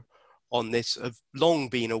literature on this, have long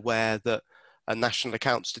been aware that national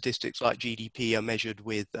account statistics like GDP are measured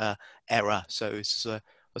with error. So it's I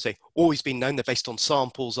say always been known they're based on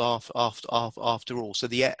samples after all. So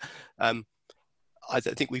I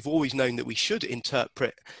think we've always known that we should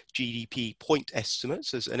interpret GDP point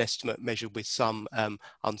estimates as an estimate measured with some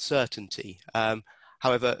uncertainty.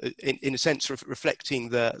 However, in a sense, reflecting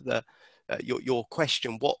your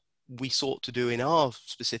question, what we sought to do in our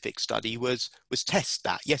specific study was test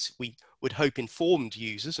that. Yes, we would hope informed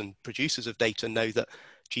users and producers of data know that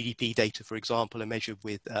GDP data, for example, are measured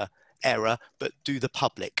with error, but do the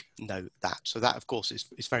public know that? So that, of course,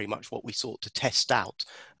 is very much what we sought to test out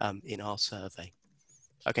in our survey.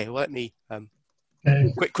 Okay, well, let me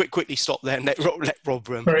quickly stop there and let Rob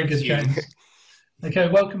Very good, James. Okay,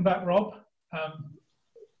 welcome back, Rob.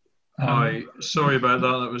 Hi, sorry about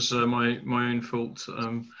that. That was my own fault.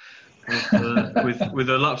 With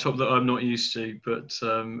a laptop that I'm not used to, but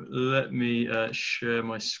let me share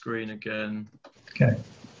my screen again. Okay.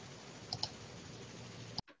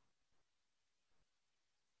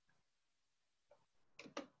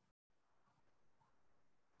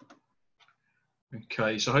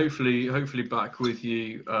 Okay, so hopefully back with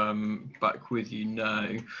you now.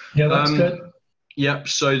 Yeah, that's good. Yep.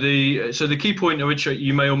 So the key point which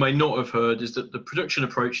you may or may not have heard is that the production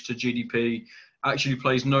approach to GDP actually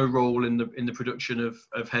plays no role in the production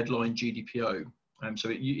of headline GDPO. So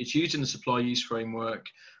it's used in the supply use framework,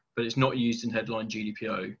 but it's not used in headline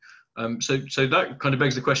GDPO. So that kind of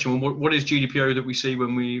begs the question: well, what is GDPO that we see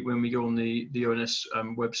when we go on the ONS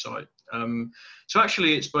website? So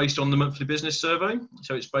actually, it's based on the monthly business survey.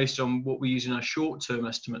 So it's based on what we use in our short-term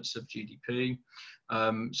estimates of GDP.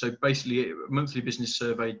 So basically, a monthly business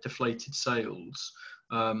survey deflated sales.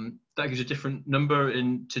 That gives a different number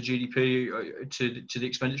to GDP to the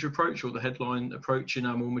expenditure approach or the headline approach in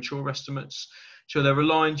our more mature estimates. So they're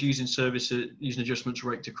aligned using adjustments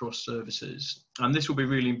raked across services. And this will be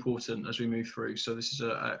really important as we move through. So this is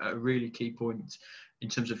a really key point in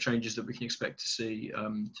terms of changes that we can expect to see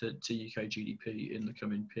to UK GDP in the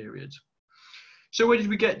coming period. So where did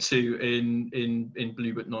we get to in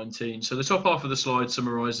Blue Book 19? So the top half of the slide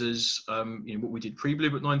summarises what we did pre-Blue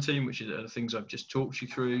Book 19, which is the things I've just talked you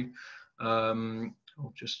through.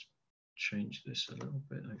 I'll just change this a little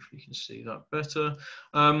bit. Hopefully you can see that better.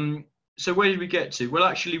 So where did we get to? Well,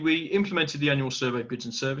 actually, we implemented the annual survey of goods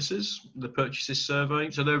and services, the purchases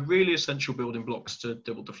survey. So they're really essential building blocks to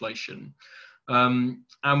double deflation. And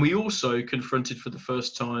we also confronted for the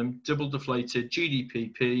first time double deflated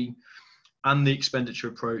GDPP and the expenditure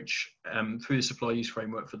approach through the supply use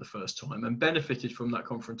framework for the first time, and benefited from that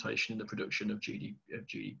confrontation in the production of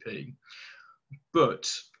GDP.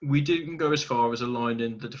 But we didn't go as far as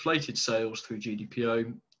aligning the deflated sales through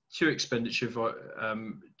GDPO to expenditure.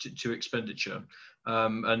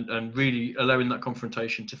 and really allowing that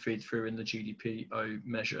confrontation to feed through in the GDPO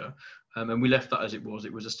measure. And we left that as it was.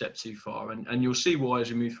 It was a step too far. And you'll see why,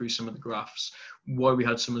 as we move through some of the graphs, why we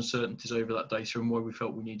had some uncertainties over that data and why we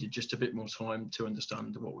felt we needed just a bit more time to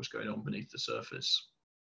understand what was going on beneath the surface.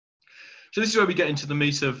 So this is where we get into the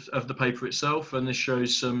meat of the paper itself, and this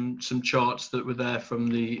shows some charts that were there from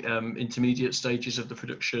the intermediate stages of the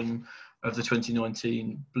production of the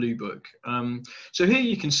 2019 Blue Book. So here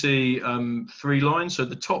you can see 3 lines. So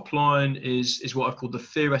the top line is what I've called the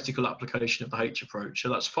theoretical application of the H approach. So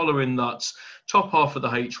that's following that top half of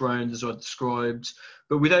the H round as I described,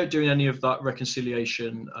 but without doing any of that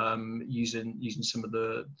reconciliation, using some of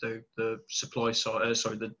the supply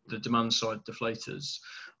side, the demand side deflators.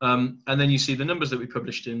 And then you see the numbers that we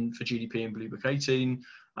published in for GDP in Blue Book 18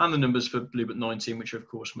 and the numbers for Blue Book 19, which are of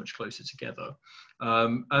course much closer together.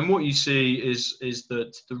 And what you see is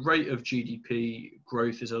that the rate of GDP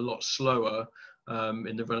growth is a lot slower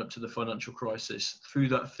in the run up to the financial crisis through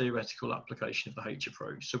that theoretical application of the H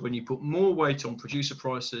approach. So when you put more weight on producer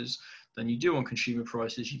prices than you do on consumer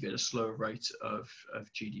prices, you get a slower rate of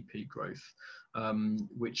GDP growth,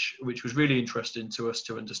 which was really interesting to us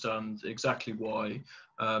to understand exactly why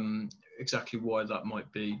that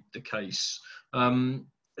might be the case.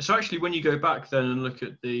 So actually, when you go back then and look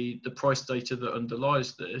at the price data that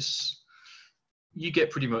underlies this, you get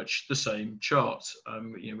pretty much the same chart,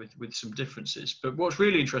 with some differences. But what's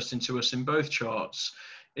really interesting to us in both charts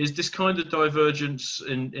is this kind of divergence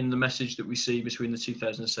in the message that we see between the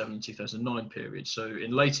 2007 and 2009 period. So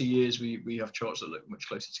in later years, we have charts that look much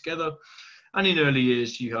closer together. And in early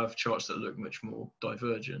years, you have charts that look much more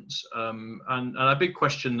divergent. And a big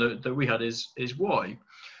question that we had is why?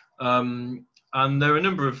 And there are a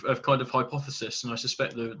number of kind of hypotheses, and I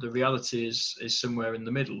suspect the reality is somewhere in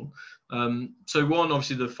the middle. So one,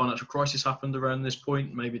 obviously the financial crisis happened around this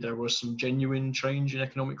point. Maybe there was some genuine change in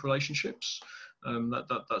economic relationships.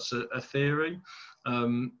 That's a theory.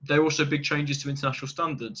 There were also big changes to international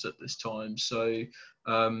standards at this time. So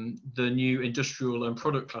the new industrial and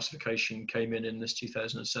product classification came in this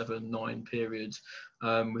 2007-9 period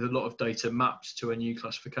with a lot of data mapped to a new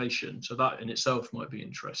classification. So that in itself might be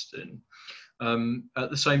interesting.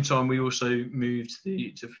 At the same time, we also moved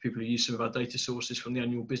for people who use some of our data sources from the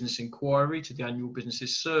annual business inquiry to the annual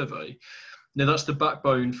businesses survey. Now that's the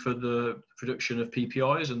backbone for the production of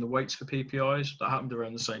PPIs and the weights for PPIs. That happened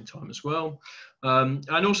around the same time as well. And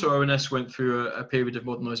also ONS went through a period of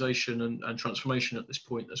modernisation and transformation at this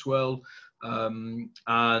point as well.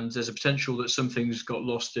 And there's a potential that some things got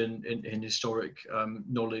lost in historic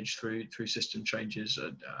knowledge through system changes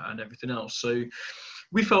and everything else. So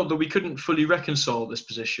we felt that we couldn't fully reconcile this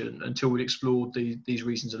position until we explored these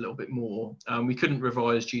reasons a little bit more. We couldn't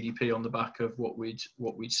revise GDP on the back of what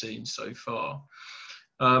we'd seen so far.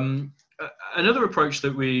 Another approach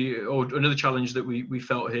another challenge that we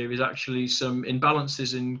felt here is actually some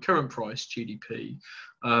imbalances in current price GDP.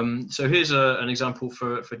 So here's an example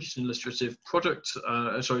for just an illustrative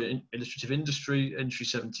illustrative industry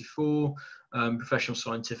 74, professional,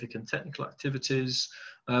 scientific and technical activities.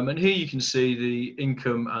 And here you can see the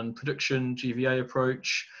income and production GVA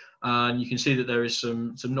approach. And you can see that there is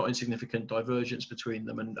some not insignificant divergence between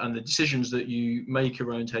them, and the decisions that you make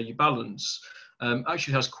around how you balance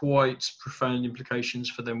actually has quite profound implications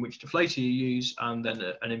for then which deflator you use, and then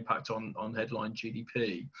an impact on headline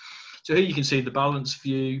GDP. So here you can see the balance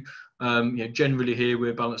view. Generally here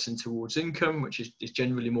we're balancing towards income, which is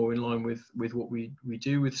generally more in line with what we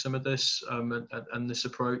do with some of this and this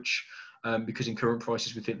approach. Because in current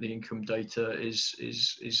prices, we think the income data is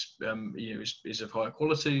of higher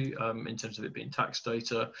quality in terms of it being tax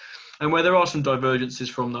data, and where there are some divergences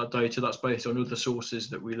from that data, that's based on other sources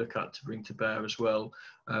that we look at to bring to bear as well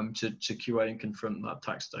to QA and confront that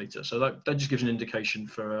tax data. So that just gives an indication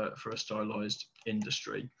for a stylized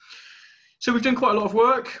industry. So we've done quite a lot of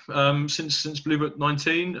work since Blue Book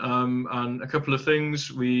 19, and a couple of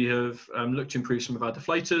things. We have looked to improve some of our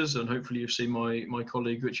deflators, and hopefully you've seen my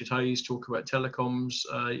colleague Richard Hayes talk about telecoms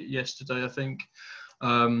yesterday, I think,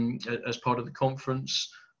 as part of the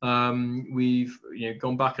conference. We've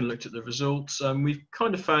gone back and looked at the results, and we've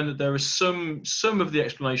kind of found that there is some of the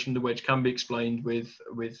explanation of which can be explained with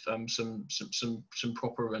some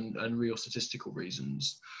proper and real statistical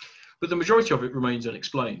reasons. But the majority of it remains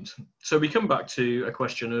unexplained. So we come back to a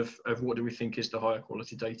question of what do we think is the higher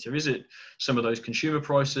quality data? Is it some of those consumer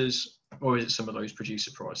prices, or is it some of those producer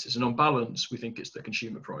prices? And on balance, we think it's the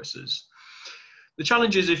consumer prices. The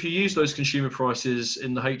challenge is if you use those consumer prices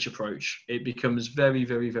in the H approach, it becomes very,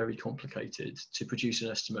 very, very complicated to produce an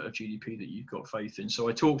estimate of GDP that you've got faith in. So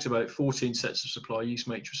I talked about 14 sets of supply use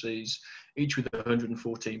matrices, each with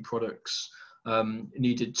 114 products.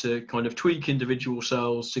 needed to kind of tweak individual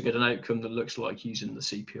cells to get an outcome that looks like using the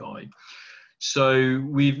CPI. So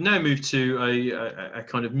we've now moved to a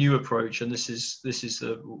kind of new approach, and this is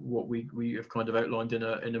what we have kind of outlined in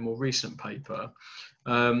a more recent paper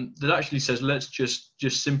that actually says let's just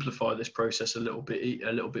simplify this process a little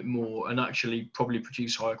bit more, and actually probably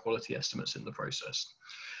produce higher quality estimates in the process.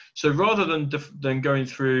 So rather than going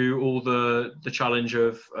through all the challenge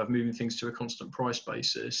of moving things to a constant price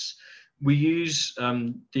basis, we use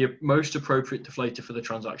the most appropriate deflator for the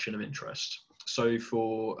transaction of interest. So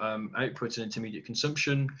for output and intermediate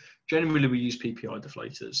consumption, generally we use PPI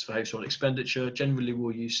deflators. For household expenditure, generally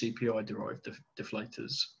we'll use CPI-derived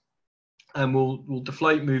deflators. And we'll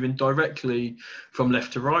deflate moving directly from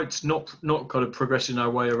left to right, not kind of progressing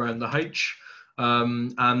our way around the H.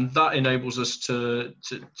 And that enables us to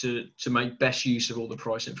make best use of all the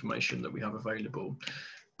price information that we have available.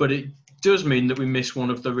 But it does mean that we miss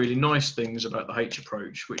one of the really nice things about the H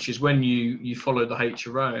approach, which is when you follow the H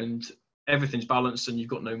around, everything's balanced and you've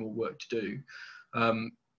got no more work to do.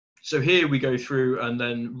 So here we go through and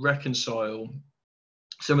then reconcile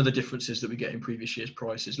some of the differences that we get in previous year's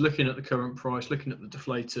prices, looking at the current price, looking at the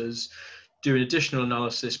deflators, doing additional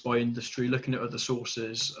analysis by industry, looking at other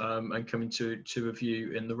sources, and coming to a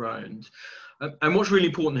view in the round. And what's really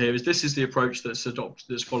important here is this is the approach that's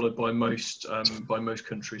followed by most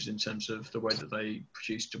countries in terms of the way that they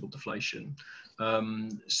produce double deflation.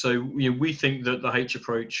 So we think that the H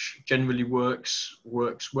approach generally works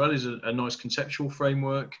well, is a nice conceptual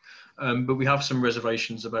framework, but we have some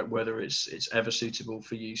reservations about whether it's ever suitable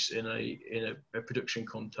for use in a production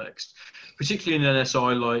context, particularly in an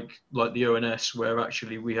SI like the ONS, where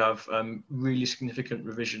actually we have really significant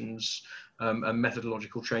revisions and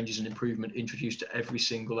methodological changes and improvement introduced to every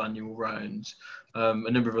single annual round. A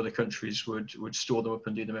number of other countries would store them up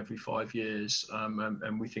and do them every 5 years,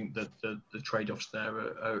 and we think that the trade-offs there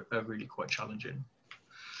are really quite challenging.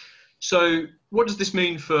 So what does this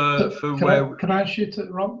mean for where... Can I ask you to,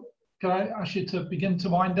 Rob, can I ask you to begin to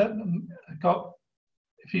wind up? And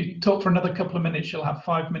if you talk for another couple of minutes, you'll have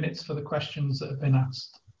 5 minutes for the questions that have been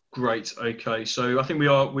asked. Great. Okay. So I think we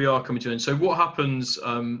are coming to an end. So what happens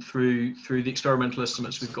through the experimental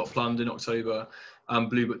estimates we've got planned in October and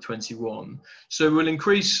Blue Book 21? So we'll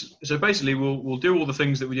increase. So basically, we'll do all the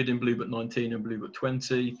things that we did in Blue Book 19 and Blue Book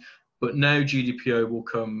 20, but now GDPO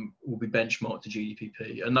will be benchmarked to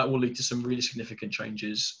GDPP, and that will lead to some really significant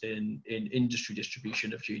changes in industry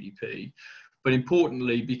distribution of GDP. But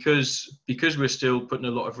importantly, because we're still putting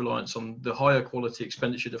a lot of reliance on the higher quality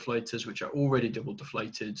expenditure deflators, which are already double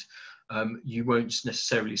deflated, you won't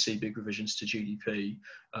necessarily see big revisions to GDP.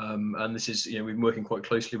 And this is, we've been working quite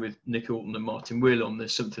closely with Nick Alton and Martin Will on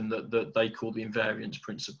this, something that they call the invariance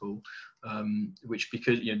principle, which,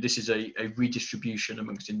 because this is a redistribution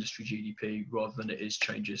amongst industry GDP rather than it is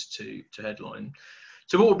changes to headline.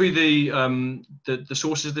 So what will be the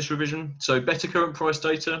sources of this revision? So better current price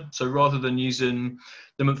data. So rather than using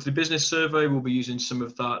the monthly business survey, we'll be using some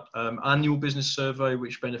of that annual business survey,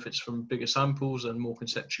 which benefits from bigger samples and more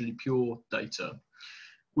conceptually pure data.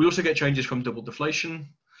 We'll also get changes from double deflation,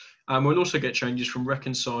 and we'll also get changes from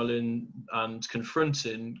reconciling and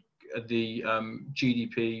confronting the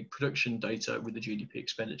GDP production data with the GDP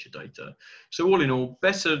expenditure data. So all in all,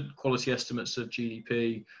 better quality estimates of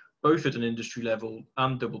GDP, both at an industry level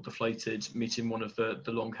and double deflated, meeting one of the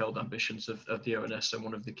long-held ambitions of the ONS and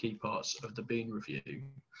one of the key parts of the Bean review.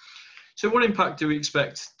 So what impact do we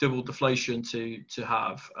expect double deflation to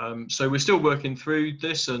have? So we're still working through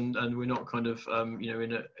this, and we're not kind of we're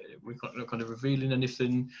not kind of revealing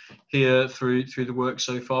anything here through the work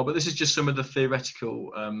so far. But this is just some of the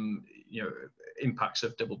theoretical impacts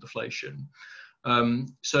of double deflation.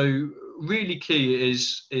 So really key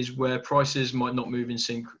is where prices might not move in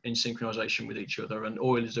synchronization with each other, and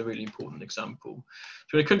oil is a really important example.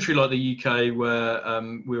 So in a country like the UK, where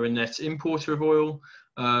we're a net importer of oil,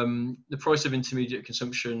 the price of intermediate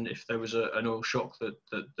consumption, if there was an oil shock that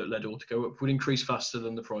led oil to go up, would increase faster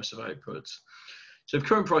than the price of output. So if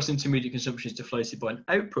current price intermediate consumption is deflated by an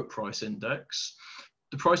output price index,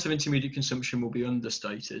 the price of intermediate consumption will be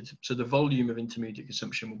understated, so the volume of intermediate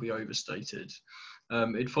consumption will be overstated.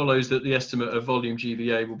 It follows that the estimate of volume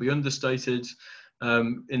GVA will be understated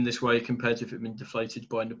in this way compared to if it had been deflated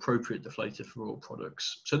by an appropriate deflator for all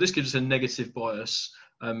products. So this gives us a negative bias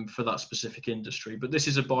for that specific industry, but this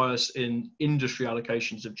is a bias in industry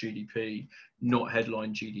allocations of GDP, not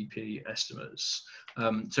headline GDP estimates.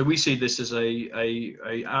 So we see this as a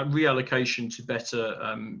reallocation to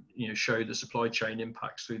better show the supply chain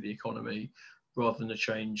impacts through the economy, rather than a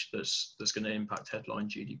change that's going to impact headline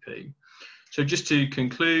GDP. So just to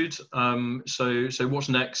conclude, so what's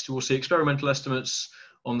next? We'll see experimental estimates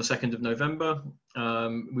on the 2nd of November.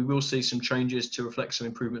 We will see some changes to reflect some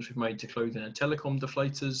improvements we've made to clothing and telecom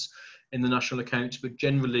deflators in the national accounts, but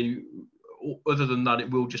generally, other than that, it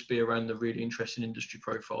will just be around the really interesting industry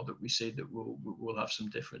profile that we see that will have some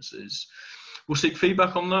differences. We'll seek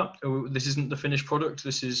feedback on that. This isn't the finished product.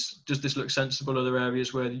 This is, does this look sensible? Are there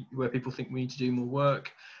areas where people think we need to do more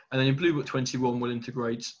work? And then in Blue Book 21, we'll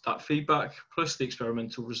integrate that feedback plus the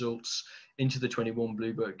experimental results into the 21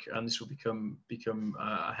 Blue Book, and this will become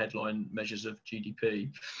headline measures of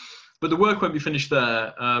GDP. But the work won't be finished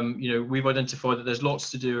there. You know, we've identified that there's lots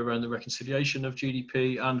to do around the reconciliation of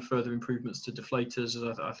GDP and further improvements to deflators,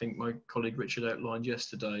 as I think my colleague Richard outlined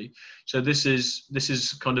yesterday. So this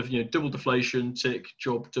is kind of, you know, double deflation, tick,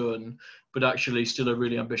 job done, but actually still a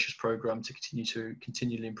really ambitious program to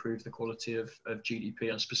continually improve the quality of GDP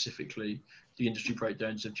and specifically the industry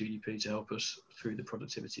breakdowns of GDP to help us through the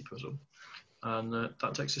productivity puzzle. And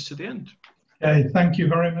that takes us to the end. Okay, thank you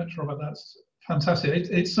very much, Robert. That's fantastic.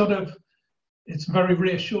 It's very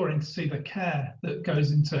reassuring to see the care that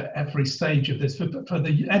goes into every stage of this. For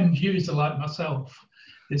the end user like myself,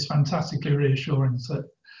 it's fantastically reassuring. So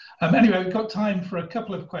anyway, we've got time for a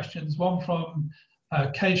couple of questions. One from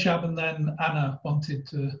Keshab, and then Anna wanted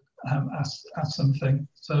to ask something.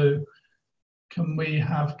 So can we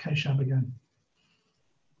have Keshab again?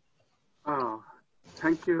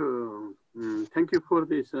 Thank you. Thank you for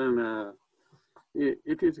this. And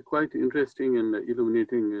it is quite interesting and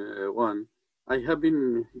illuminating one. I have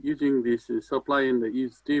been using this supply and the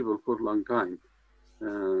use table for a long time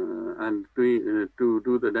and to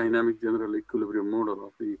do the dynamic general equilibrium model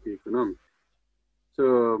of the UK economy.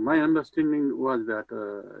 So my understanding was that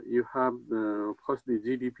you have first the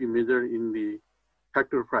GDP measure in the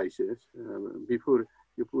factor prices before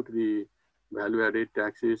you put the value-added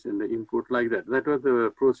taxes and the input like that. That was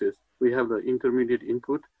the process. We have the intermediate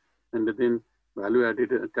input and then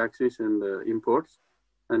value-added taxes and imports,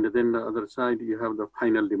 and then the other side you have the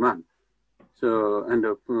final demand. So, and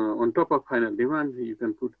on top of final demand, you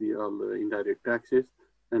can put all the indirect taxes,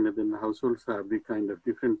 and then the households have the kind of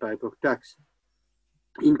different type of tax,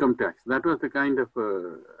 income tax. That was the kind of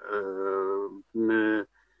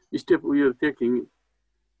step we are taking.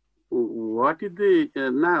 What is the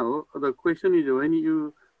now? The question is, when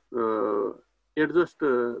you adjust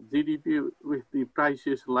GDP with the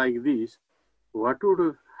prices like this, what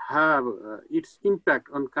would have its impact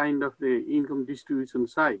on kind of the income distribution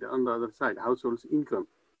side, on the other side, households' income,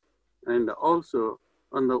 and also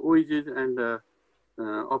on the wages and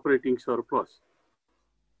operating surplus?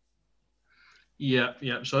 Yeah.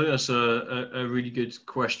 So that's a really good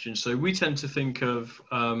question. So we tend to think of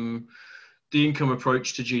the income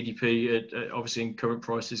approach to GDP, obviously in current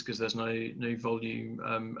prices, because there's no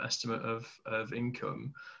volume estimate of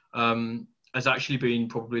income, has actually been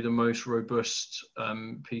probably the most robust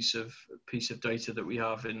piece of data that we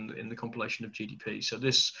have in the compilation of GDP. So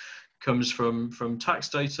this comes from tax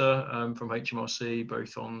data from HMRC,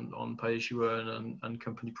 both on pay as you earn and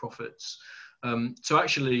company profits. So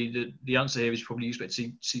actually the answer here is probably you expect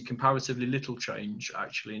to see comparatively little change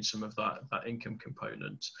actually in some of that income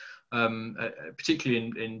component,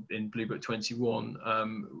 particularly in Blue Book 21.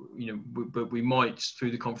 You know, but we might,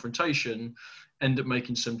 through the confrontation, end up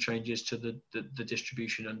making some changes to the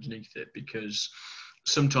distribution underneath it, because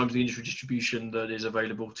sometimes the industry distribution that is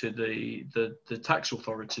available to the tax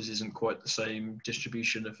authorities isn't quite the same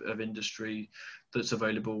distribution of industry that's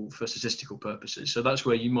available for statistical purposes. So that's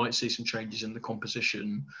where you might see some changes in the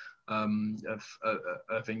composition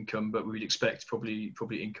of income, but we'd expect probably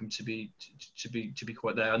income to be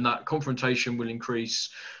quite there. And that confrontation will increase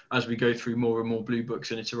as we go through more and more blue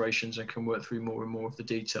books and iterations and can work through more and more of the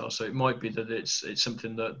detail. So it might be that it's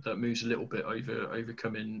something that moves a little bit over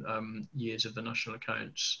coming years of the national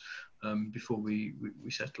accounts before we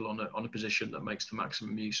settle on a position that makes the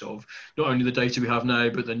maximum use of not only the data we have now,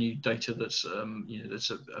 but the new data that's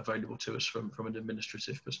that's available to us from an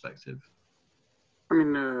administrative perspective. I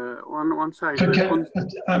mean, one side. Okay,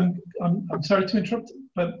 I'm sorry to interrupt,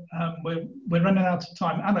 but we're running out of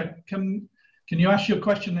time. Anna, can you ask your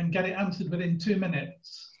question and get it answered within 2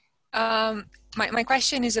 minutes? My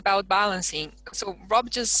question is about balancing. So Rob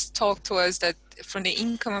just talked to us that from the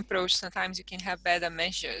income approach, sometimes you can have better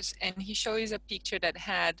measures, and he shows a picture that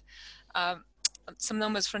had some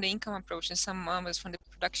numbers from the income approach and some numbers from the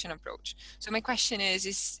production approach. So my question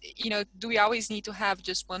is do we always need to have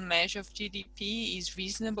just one measure of GDP? Is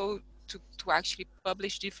reasonable to actually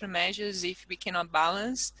publish different measures if we cannot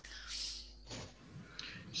balance?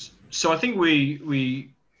 So I think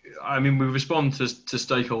we I mean, we respond to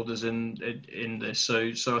stakeholders in this.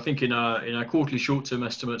 So I think in our quarterly short-term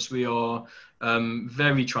estimates, we are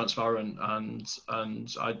very transparent,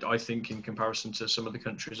 and I think in comparison to some of the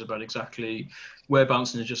countries about exactly where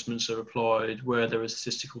balancing adjustments are applied, where there are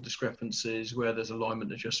statistical discrepancies, where there's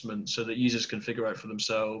alignment adjustments, so that users can figure out for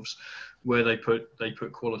themselves where they put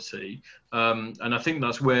quality. And I think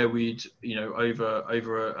that's where we'd,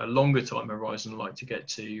 over a longer time horizon, like to get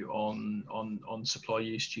to on supply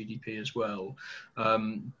use GDP as well.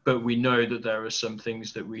 But we know that there are some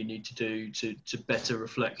things that we need to do to better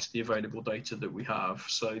reflect the available data that we have.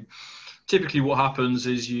 So typically what happens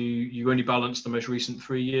is you only balance the most recent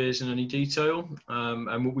 3 years in any detail.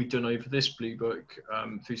 And what we've done over this Blue Book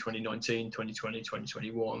through 2019, 2020,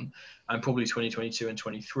 2021, and probably 2022 and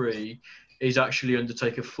 23 is actually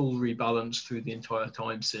undertake a full rebalance through the entire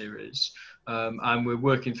time series. And we're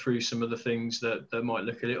working through some of the things that might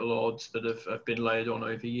look a little odd that have been layered on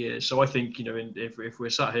over years. So I think, if we're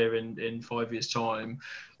sat here in 5 years' time,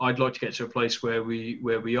 I'd like to get to a place where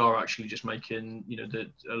we are actually just making,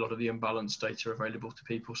 a lot of the imbalanced data available to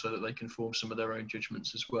people so that they can form some of their own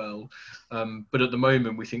judgments as well. But at the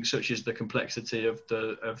moment, we think such is the complexity of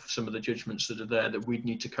some of the judgments that are there that we'd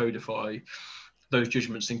need to codify those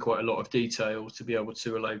judgments in quite a lot of detail to be able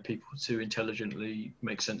to allow people to intelligently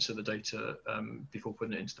make sense of the data before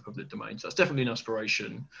putting it into the public domain. So that's definitely an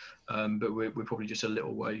aspiration, but we're probably just a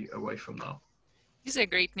little way away from that. This is a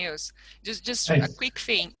great news. Just Hey. a quick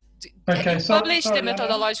thing. Okay, You so- published sorry, the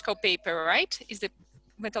methodological paper, right? Is the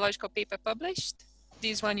methodological paper published?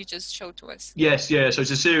 This one you just showed to us. Yes, yeah. So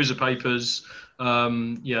it's a series of papers.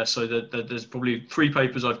 So there's probably 3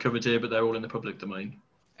 papers I've covered here, but they're all in the public domain.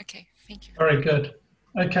 Okay, thank you. Very good.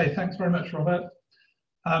 Okay, thanks very much, Robert.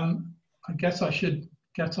 I guess I should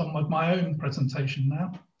get on with my own presentation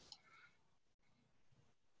now.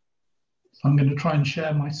 So I'm going to try and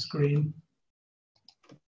share my screen.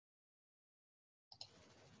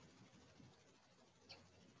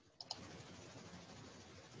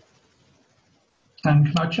 And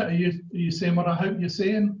can I check, are you seeing what I hope you're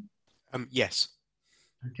seeing? Yes.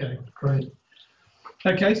 Okay, great.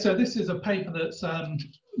 Okay, so this is a paper that's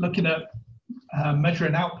looking at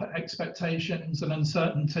measuring output expectations and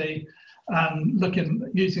uncertainty, and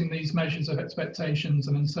using these measures of expectations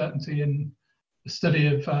and uncertainty in the study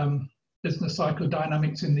of business cycle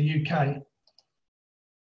dynamics in the UK.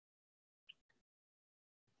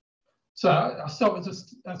 So I'll start with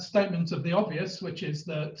a statement of the obvious, which is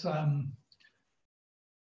that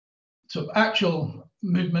sort of actual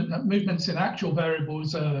movements in actual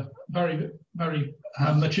variables are very, very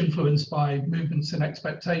much influenced by movements in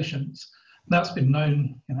expectations. That's been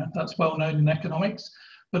known, that's well known in economics.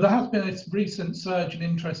 But there has been this recent surge in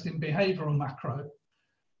interest in behavioural macro,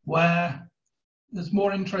 where there's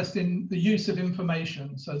more interest in the use of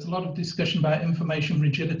information. So there's a lot of discussion about information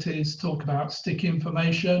rigidities, talk about sticky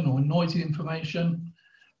information or noisy information,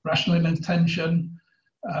 rational inattention,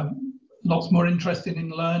 lots more interested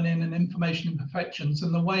in learning and information imperfections,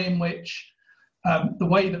 and the way in which the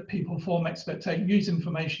way that people use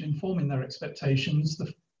information in forming their expectations,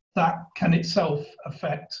 that can itself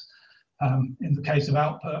affect, in the case of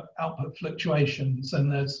output fluctuations.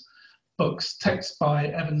 And there's books, text by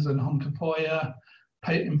Evans and Honkapoya,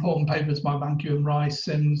 important papers by Mankiw and Rice,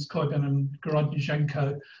 Sims, Koybin and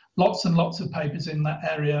Gorodnichenko, lots and lots of papers in that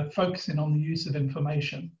area focusing on the use of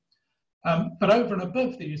information. But over and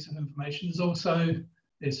above the use of information, there's also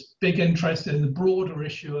this big interest in the broader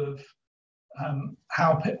issue of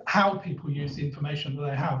how people use the information that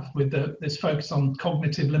they have, with this focus on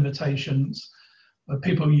cognitive limitations, where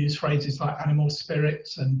people use phrases like animal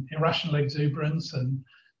spirits and irrational exuberance, and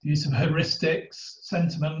the use of heuristics,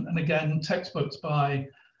 sentiment, and again, textbooks by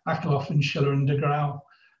Akerlof and Schiller and de Grauw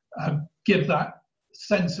give that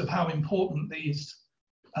sense of how important these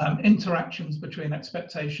interactions between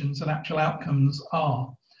expectations and actual outcomes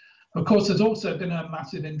are. Of course, there's also been a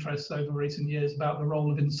massive interest over recent years about the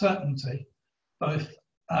role of uncertainty, both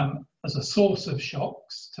as a source of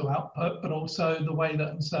shocks to output, but also the way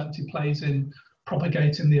that uncertainty plays in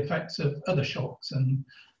propagating the effects of other shocks. And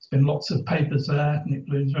there's been lots of papers there. Nick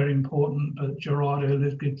Bloom's very important, but Gerardo,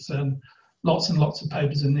 Liv Gibson, lots and lots of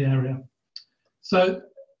papers in the area. So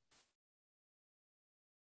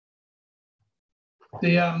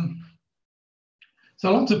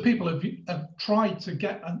so lots of people have tried to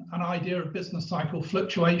get an idea of business cycle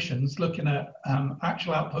fluctuations, looking at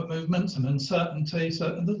actual output movements and uncertainty.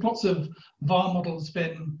 So there's lots of VAR models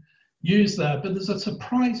been used there, but there's a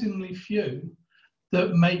surprisingly few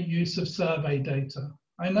that make use of survey data.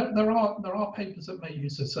 I know there are papers that make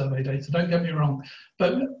use of survey data, don't get me wrong,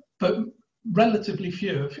 but relatively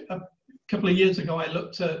few. A couple of years ago, I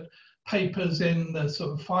looked at papers in the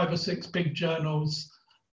sort of 5 or 6 big journals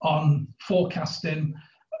on forecasting,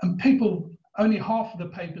 and people, only half of the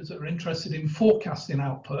papers that are interested in forecasting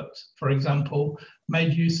output, for example,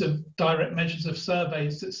 made use of direct measures of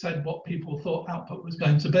surveys that said what people thought output was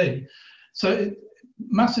going to be. So it,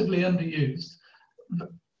 massively underused.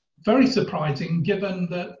 Very surprising, given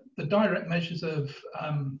that the direct measures of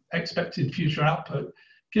expected future output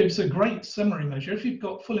gives a great summary measure. If you've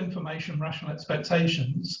got full information, rational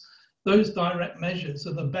expectations, those direct measures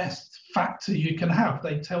are the best factor you can have.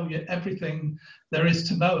 They tell you everything there is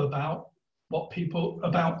to know about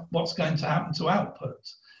what's going to happen to output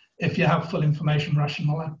if you have full information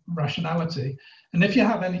rationality. And if you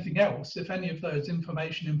have anything else, if any of those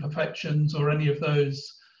information imperfections or any of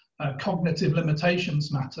those cognitive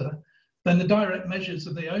limitations matter, then the direct measures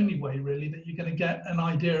are the only way really that you're going to get an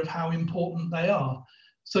idea of how important they are.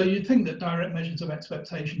 So you'd think that direct measures of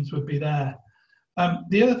expectations would be there.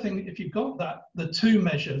 The other thing, if you've got that, the 2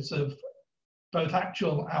 measures of both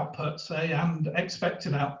actual output, say, and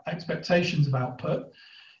expectations of output,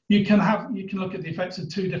 you can look at the effects of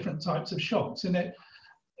 2 different types of shocks. And it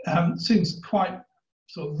seems quite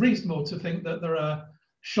sort of reasonable to think that there are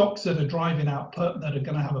shocks that are driving output that are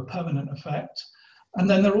going to have a permanent effect. And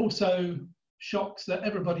then there are also shocks that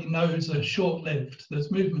everybody knows are short-lived.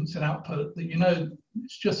 There's movements in output that you know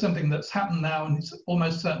it's just something that's happened now and it's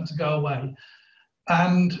almost certain to go away.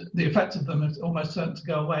 And the effect of them is almost certain to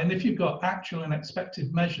go away. And if you've got actual and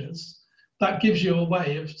expected measures, that gives you a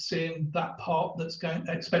way of seeing that part that's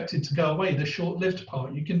expected to go away, the short-lived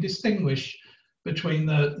part. You can distinguish between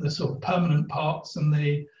the sort of permanent parts and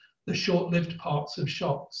the short-lived parts of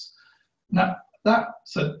shocks. Now, that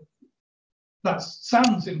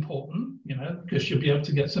sounds important, you know, because you'll be able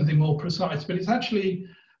to get something more precise, but it's actually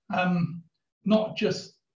not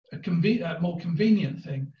just a more convenient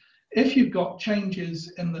thing. If you've got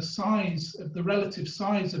changes in the size of the relative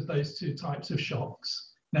size of those 2 types of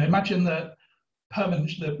shocks, now imagine that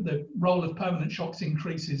the role of permanent shocks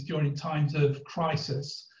increases during times of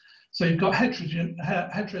crisis. So you've got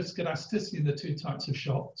heteroscedasticity in the 2 types of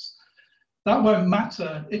shocks. That won't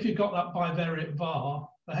matter if you've got that bivariate VAR.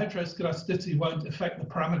 The heteroscedasticity won't affect the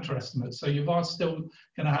parameter estimates, so your VAR is still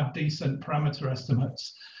going to have decent parameter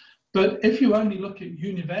estimates. But if you only look at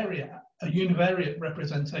a univariate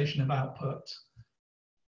representation of output,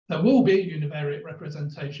 there will be a univariate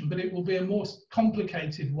representation, but it will be a more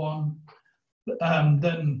complicated one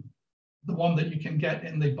than the one that you can get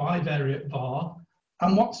in the bivariate VAR.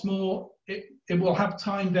 And what's more, it will have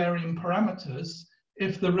time varying parameters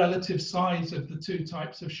if the relative size of the 2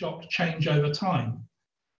 types of shock change over time.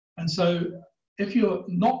 And so if you're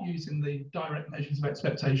not using the direct measures of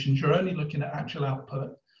expectations, you're only looking at actual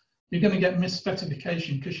output, you're going to get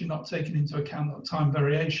misspecification because you're not taking into account that time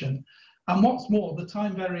variation. And what's more, the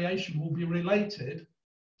time variation will be related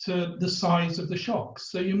to the size of the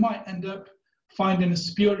shocks. So you might end up finding a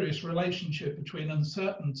spurious relationship between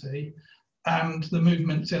uncertainty and the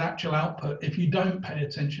movements in actual output if you don't pay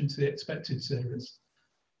attention to the expected series.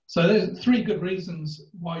 So there's 3 good reasons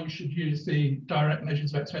why you should use the direct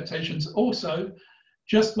measures of expectations. Also,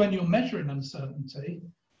 just when you're measuring uncertainty,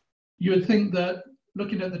 you would think that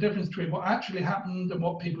looking at the difference between what actually happened and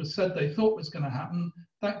what people said they thought was going to happen,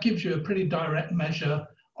 that gives you a pretty direct measure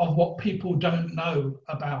of what people don't know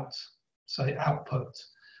about, say, output.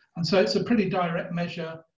 And so it's a pretty direct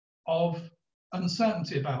measure of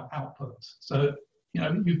uncertainty about output. So, you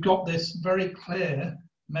know, you've got this very clear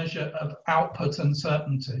measure of output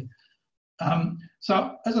uncertainty.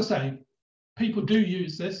 So, as I say, people do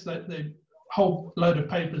use this. The whole load of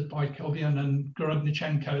papers by Kovian and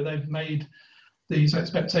Gorodnichenko, they've made these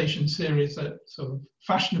expectation series that sort of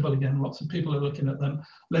fashionable again. Lots of people are looking at them.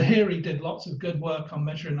 Lahiri did lots of good work on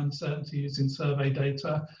measuring uncertainty using survey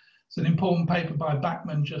data. It's an important paper by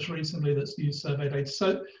Bachman just recently that's used survey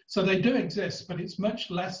data. So they do exist, but it's much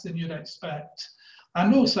less than you'd expect.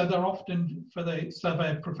 And also they're often for the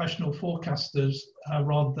survey of professional forecasters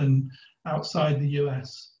rather than outside the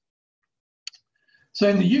US. So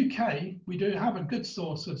in the UK, we do have a good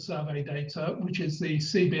source of survey data, which is the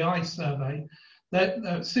CBI survey.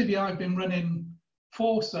 CBI have been running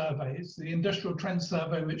 4 surveys: the Industrial Trend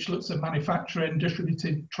Survey, which looks at manufacturing,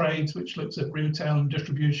 distributed trades, which looks at retail and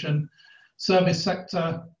distribution, service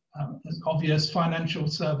sector, obvious, financial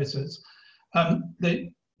services.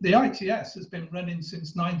 The ITS has been running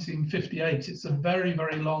since 1958. It's a very,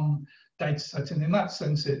 very long data set, and in that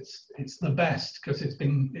sense, it's the best because it's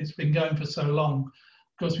been going for so long.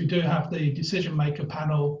 Of course, we do have the decision maker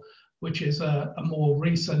panel, which is a more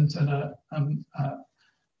recent and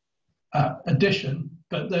addition,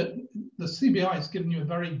 but the CBI has given you a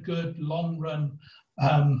very good long run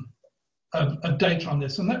of data on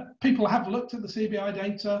this, and that people have looked at the CBI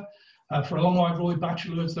data for a long while. Roy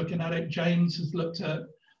Batchelor was looking at it. James has looked at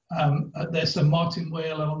this, and Martin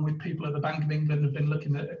Wheel, along with people at the Bank of England, have been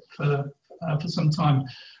looking at it for some time.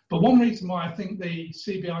 But one reason why I think the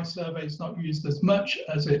CBI survey is not used as much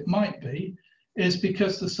as it might be is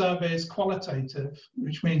because the survey is qualitative,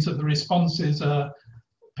 which means that the responses are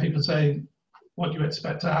people say, what do you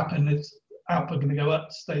expect to happen? Is output going to go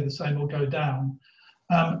up, stay the same, or go down?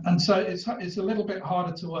 And so it's a little bit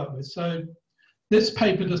harder to work with. So this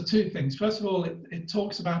paper does two things. First of all, it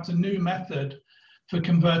talks about a new method for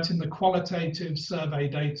converting the qualitative survey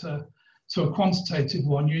data to a quantitative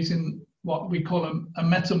one using what we call a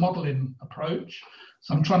meta-modeling approach.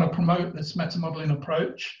 So I'm trying to promote this meta-modeling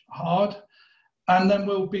approach hard. And then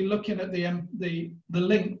we'll be looking at the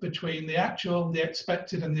link between the actual, the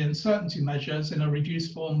expected, and the uncertainty measures in a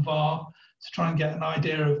reduced form VAR to try and get an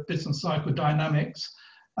idea of business cycle dynamics.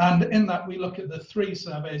 And in that, we look at the three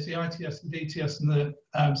surveys, the ITS, the DTS, and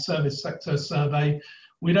the service sector survey.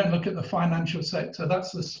 We don't look at the financial sector.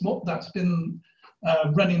 That's been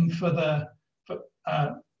running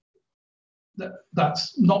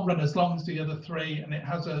that's not run as long as the other three, and it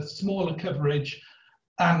has a smaller coverage.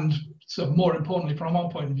 And so more importantly, from our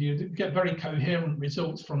point of view, you get very coherent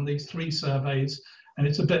results from these three surveys, and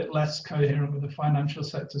it's a bit less coherent with the financial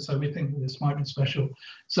sector. So we think that this might be special.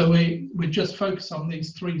 So we just focus on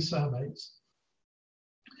these three surveys.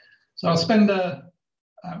 So I'll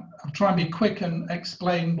try and be quick and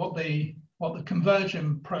explain what the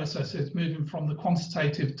conversion process is, moving from the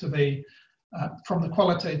quantitative to from the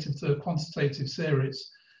qualitative to the quantitative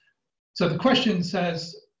series. So the question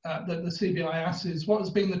says that the CBI asks is, what has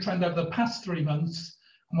been the trend over the past 3 months,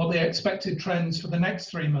 and what are the expected trends for the next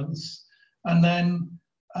 3 months? And then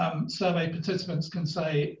survey participants can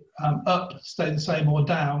say up, stay the same, or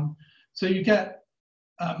down. So you get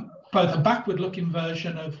both a backward-looking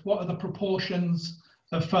version of what are the proportions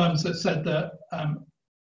of firms that said that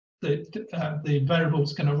the variable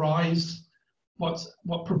is going to rise,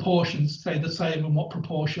 what proportions stay the same, and what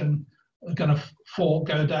proportion are going to fall,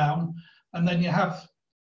 go down. And then you have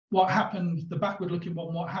what happened, the backward-looking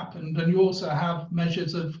one, what happened, and you also have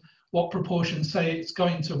measures of what proportions say it's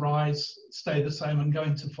going to rise, stay the same, and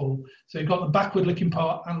going to fall. So you've got the backward-looking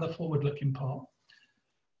part and the forward-looking part.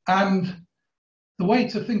 And the way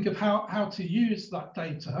to think of how to use that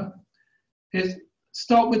data is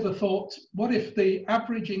start with the thought, what if the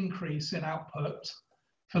average increase in output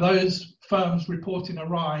for those firms reporting a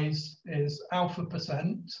rise is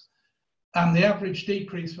alpha%, and the average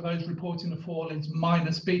decrease for those reporting a fall is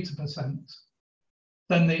minus beta%.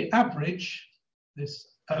 Then the average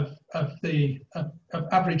of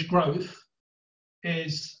average growth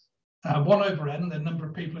is 1/n, the number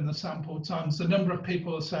of people in the sample, times the number of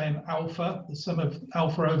people saying alpha, the sum of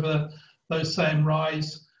alpha over those same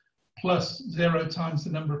rise, plus 0 times the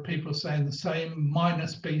number of people saying the same,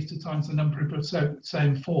 minus beta times the number of people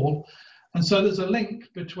saying fall. And so there's a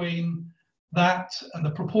link between that and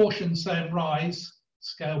the proportion saying rise,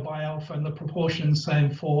 scaled by alpha, and the proportion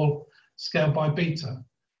saying fall, scaled by beta.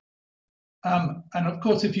 And of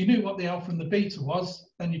course, if you knew what the alpha and the beta was,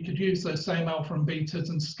 then you could use those same alpha and betas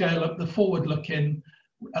and scale up the forward-looking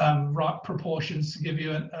proportions to give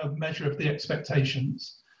you a measure of the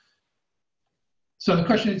expectations. So the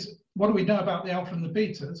question is, what do we know about the alpha and the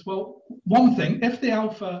betas? Well, one thing, if the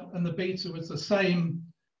alpha and the beta was the same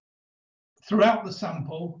throughout the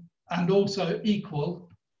sample and also equal,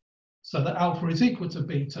 so that alpha is equal to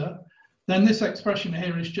beta, then this expression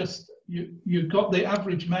here is just, you've got the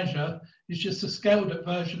average measure is just a scaled up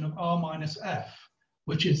version of R minus F,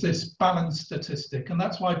 which is this balance statistic. And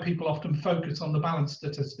that's why people often focus on the balance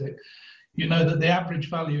statistic. You know that the average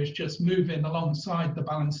value is just moving alongside the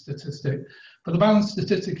balance statistic. But the balance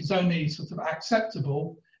statistic is only sort of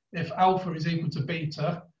acceptable if alpha is equal to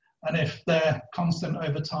beta and if they're constant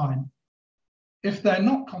over time. If they're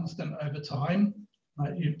not constant over time,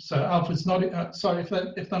 so alpha's not,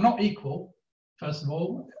 if they're not equal, first of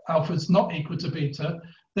all, alpha is not equal to beta,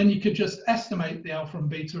 then you could just estimate the alpha and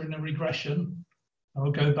beta in a regression.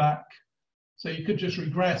 I'll go back. So you could just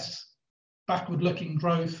regress backward-looking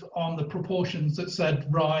growth on the proportions that said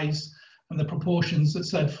rise and the proportions that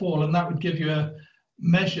said fall, and that would give you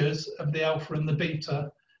measures of the alpha and the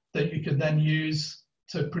beta that you could then use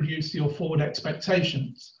to produce your forward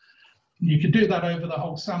expectations. And you could do that over the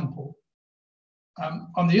whole sample.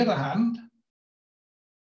 On the other hand,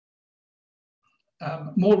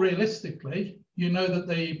 more realistically, you know that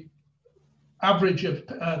the average of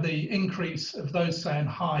the increase of those saying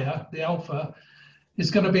higher, the alpha,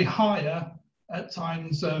 is going to be higher at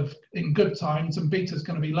times in good times, and beta is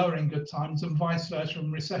going to be lower in good times, and vice versa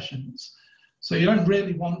in recessions. So you don't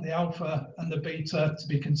really want the alpha and the beta to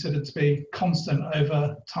be considered to be constant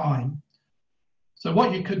over time. So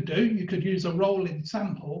what you could do, you could use a rolling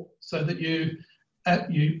sample so that you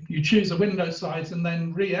choose a window size and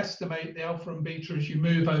then re-estimate the alpha and beta as you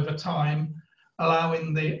move over time,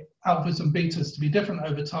 allowing the alphas and betas to be different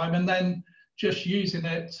over time, and then just using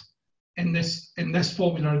it in this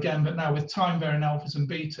formula again, but now with time varying alphas and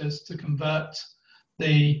betas to convert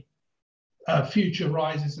the future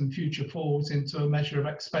rises and future falls into a measure of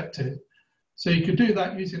expected. So you could do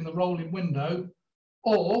that using the rolling window,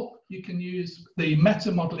 or you can use the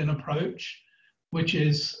meta modeling approach, which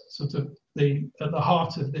is sort of at the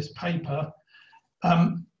heart of this paper,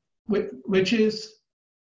 which is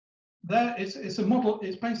it's a model.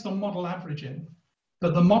 It's based on model averaging,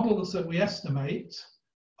 but the models that we estimate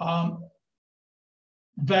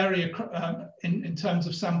vary in terms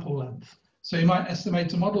of sample length. So you might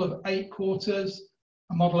estimate a model of 8 quarters,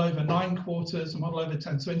 a model over 9 quarters, a model over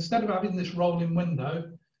 10. So instead of having this rolling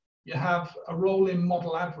window, you have a rolling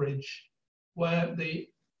model average where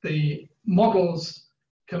the models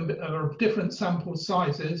are of different sample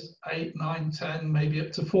sizes, 8, 9, 10, maybe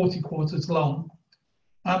up to 40 quarters long.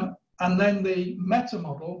 And then the meta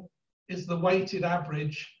model is the weighted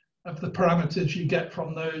average of the parameters you get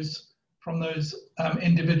from those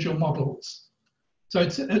individual models. So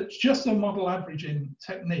it's just a model averaging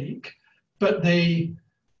technique, but we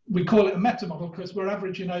call it a meta model because we're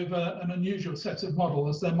averaging over an unusual set of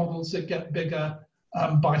models. They're models that get bigger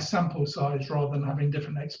by sample size rather than having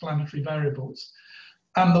different explanatory variables.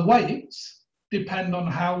 And the weights depend on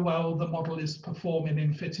how well the model is performing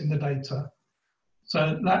in fitting the data.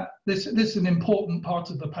 So this is an important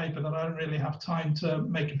part of the paper that I don't really have time to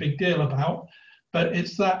make a big deal about, but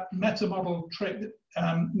it's that meta modeling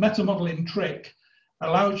trick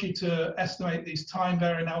allows you to estimate these time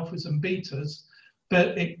varying alphas and betas,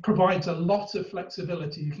 but it provides a lot of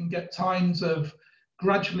flexibility. You can get times of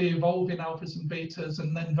gradually evolving alphas and betas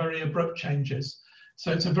and then very abrupt changes.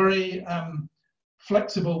 So it's a very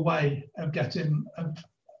flexible way of getting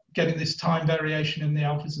this time variation in the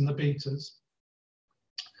alphas and the betas.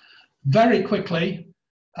 Very quickly,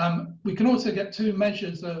 we can also get 2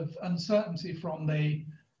 measures of uncertainty from when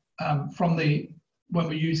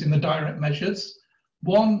we're using the direct measures.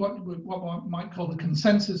 One, what one might call the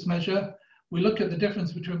consensus measure. We look at the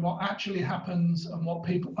difference between what actually happens and what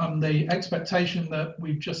the expectation that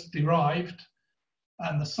we've just derived,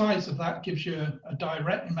 and the size of that gives you a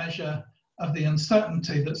direct measure of the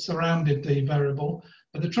uncertainty that surrounded the variable.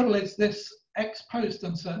 But the trouble is, this ex post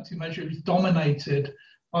uncertainty measure is dominated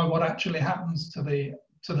by what actually happens to the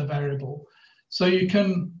variable. So you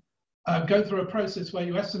can go through a process where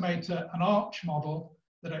you estimate an arch model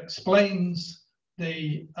that explains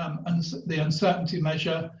the uncertainty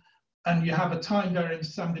measure, and you have a time varying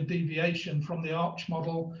standard deviation from the arch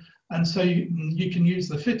model, and so you can use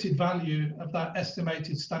the fitted value of that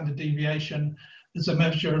estimated standard deviation as a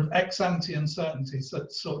measure of ex ante uncertainties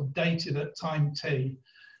that's sort of dated at time t.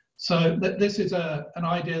 So this is an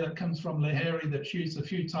idea that comes from Lahiri that's used a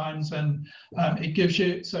few times, and it gives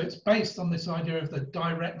you, so it's based on this idea of the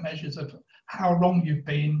direct measures of how wrong you've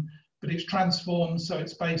been, but it's transformed, so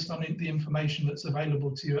it's based on the information that's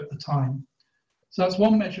available to you at the time. So that's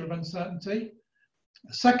one measure of uncertainty.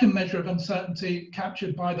 A second measure of uncertainty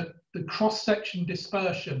captured by the cross-section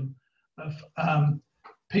dispersion of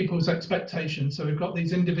people's expectations. So we've got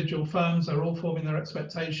these individual firms, they're all forming their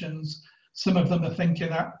expectations. Some of them are thinking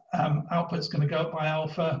that output's going to go up by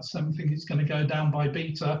alpha, some think it's going to go down by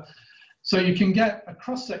beta. So you can get a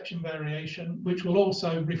cross-section variation, which will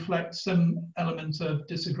also reflect some element of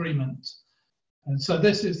disagreement. And so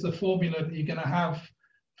this is the formula that you're going to have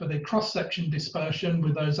for the cross-section dispersion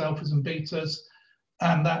with those alphas and betas.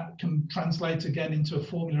 And that can translate again into a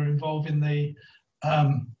formula involving the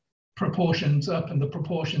proportions up and the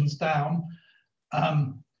proportions down.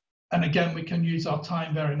 And again, we can use our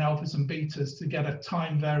time varying alphas and betas to get a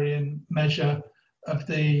time varying measure of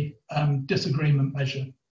the disagreement measure.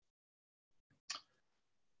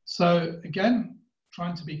 So again,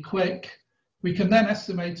 trying to be quick, we can then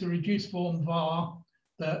estimate a reduced form var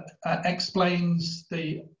that explains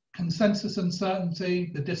the consensus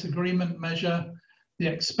uncertainty, the disagreement measure, the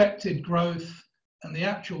expected growth, and the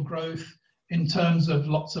actual growth in terms of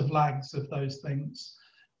lots of lags of those things.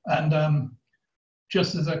 And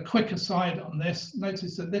just as a quick aside on this,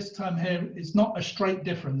 notice that this term here is not a straight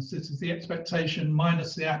difference. This is the expectation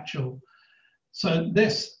minus the actual. So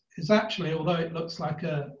this is actually, although it looks like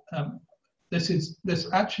this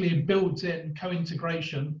actually builds in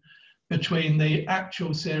co-integration between the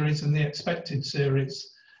actual series and the expected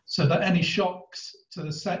series, so that any shocks to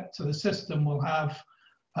the system will have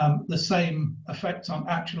the same effect on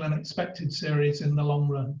actual and expected series in the long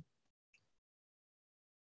run.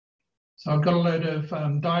 So I've got a load of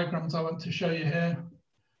diagrams I want to show you here.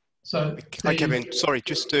 So Hi Kevin, sorry,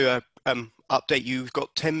 just to update you, we've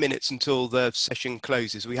got 10 minutes until the session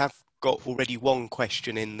closes. We have got already one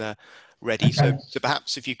question in ready, okay. so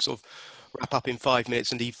perhaps if you sort of wrap up in 5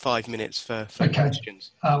 minutes and leave 5 minutes for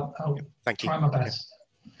questions. I'll Thank you. Try my best.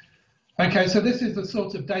 Okay, so this is the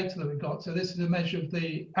sort of data that we've got. So this is a measure of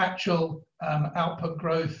the actual output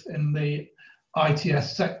growth in the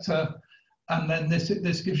ITS sector. And then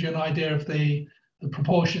this gives you an idea of the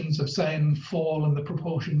proportions of saying fall and the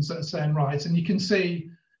proportions that are saying rise. And you can see,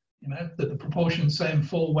 that the proportions saying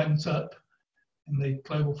fall went up in the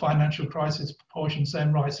global financial crisis, proportions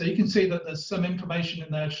saying rise. So you can see that there's some information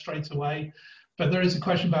in there straight away, but there is a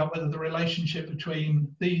question about whether the relationship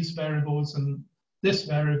between these variables and this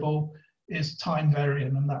variable is time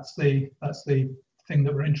varying, and that's the thing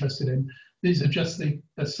that we're interested in. These are just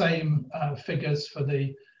the same figures for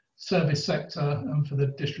the service sector and for the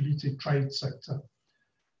distributed trade sector.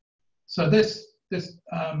 So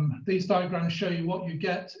these diagrams show you what you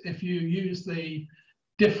get if you use the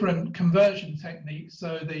different conversion techniques.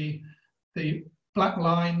 So the black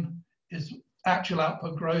line is actual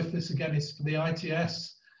output growth. This again is for the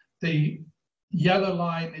ITS. The yellow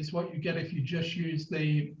line is what you get if you just use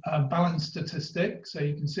the balance statistic. So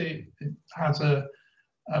you can see it has a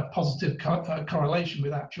positive correlation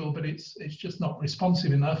with actual, but it's just not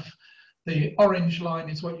responsive enough. The orange line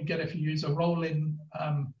is what you get if you use a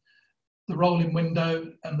the rolling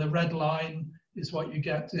window, and the red line is what you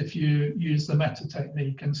get if you use the meta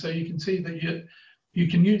technique. And so you can see that you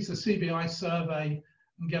can use the CBI survey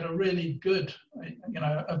and get a really good,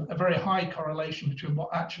 a very high correlation between what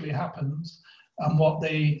actually happens and what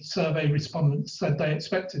the survey respondents said they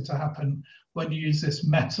expected to happen when you use this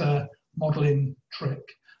meta modeling trick.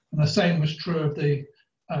 And the same was true of the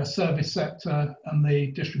service sector and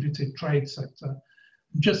the distributed trade sector.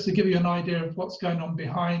 Just to give you an idea of what's going on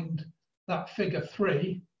behind that figure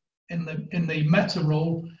 3 in the meta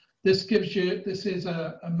rule, this is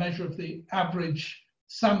a measure of the average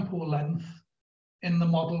sample length in the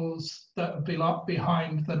models that would be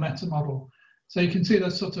behind the meta model. So you can see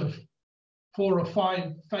there's sort of 4 or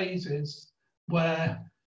 5 phases where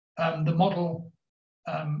the model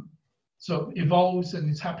sort of evolves and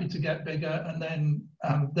is happy to get bigger, and then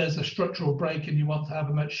there's a structural break and you want to have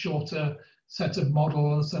a much shorter set of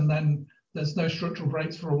models, and then there's no structural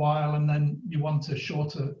breaks for a while, and then you want a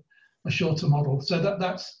shorter model. So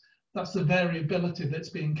that's the variability that's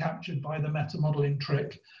being captured by the meta modeling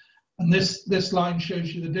trick. And this line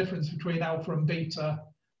shows you the difference between alpha and beta,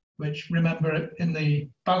 which, remember, in the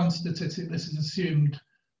balance statistic, this is assumed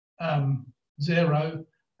 0,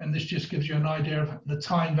 and this just gives you an idea of the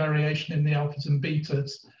time variation in the alphas and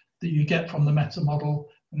betas that you get from the meta model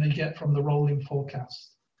and you get from the rolling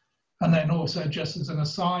forecast. And then also, just as an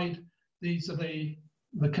aside, these are the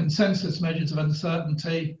consensus measures of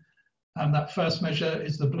uncertainty, and that first measure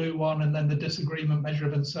is the blue one, and then the disagreement measure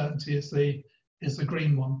of uncertainty is the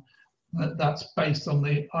green one. That's based on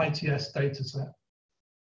the ITS data set.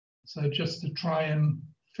 So just to try and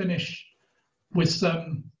finish with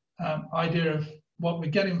some idea of what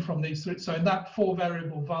we're getting from these three. So in that 4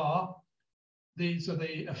 variable var, these are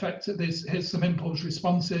the effects. Here's some impulse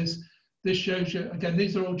responses. This shows you, again,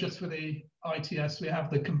 these are all just for the ITS. We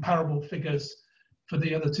have the comparable figures for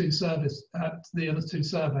the other two surveys.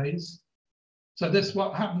 So this,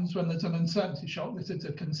 what happens when there's an uncertainty shock. This is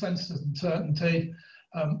a consensus uncertainty.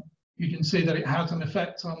 You can see that it has an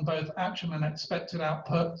effect on both actual and expected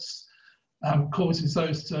outputs, causes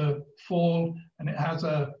those to fall, and it has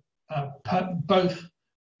both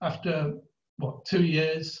after 2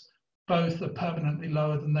 years, both are permanently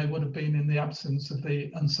lower than they would have been in the absence of the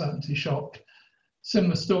uncertainty shock.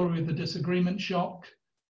 Similar story with the disagreement shock.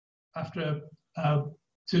 After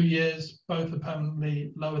 2 years, both are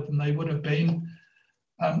permanently lower than they would have been.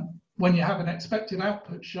 When you have an expected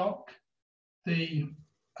output shock, the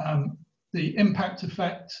impact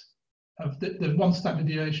effect of the one standard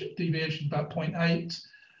deviation about 0.8.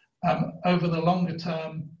 Over the longer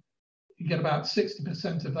term, you get about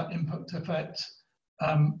 60% of that impact effect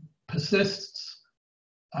persists.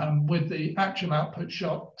 With the actual output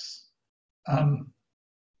shocks,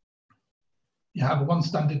 you have a one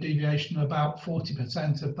standard deviation of about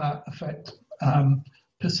 40% of that effect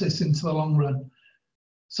persists into the long run.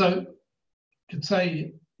 So I could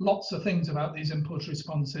say lots of things about these impulse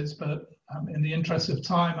responses, but in the interest of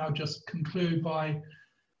time, I'll just conclude by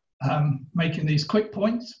making these quick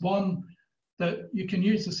points. One, that you can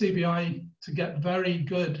use the CBI to get very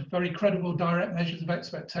good, very credible direct measures of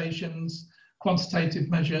expectations, quantitative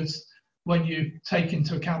measures, when you take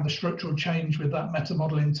into account the structural change with that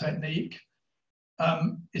meta-modeling technique.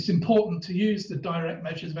 It's important to use the direct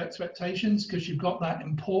measures of expectations because you've got that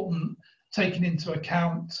important taking into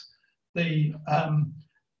account the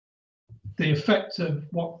effect of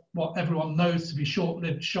what everyone knows to be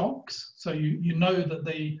short-lived shocks. So you know that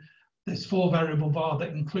this 4-variable VAR that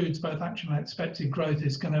includes both actual and expected growth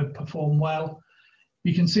is going to perform well.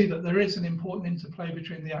 You can see that there is an important interplay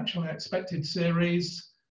between the actual and expected series.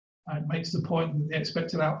 It makes the point that the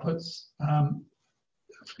expected outputs,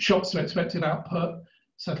 shocks to expected output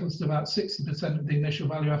settles to about 60% of the initial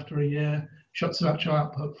value after a year, shocks to actual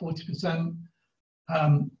output 40%.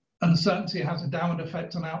 Uncertainty has a downward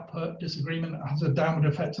effect on output, disagreement has a downward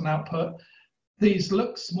effect on output. These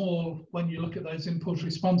look small when you look at those impulse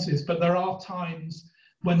responses, but there are times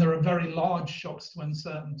when there are very large shocks to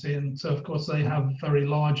uncertainty, and so of course they have very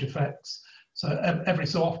large effects. So every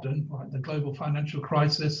so often, like the global financial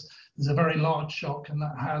crisis, there's a very large shock and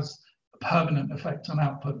that has a permanent effect on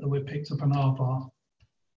output that we picked up in our VAR.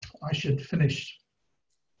 I should finish.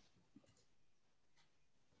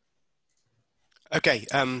 Okay,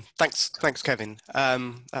 thanks, Kevin.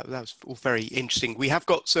 That was all very interesting. We have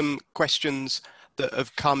got some questions that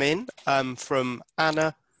have come in from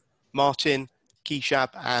Anna, Martin, Keshab,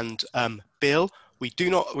 and Bill. We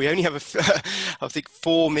only have I think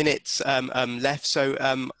 4 minutes left, so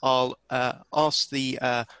I'll ask the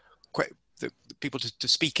people to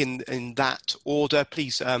speak in that order,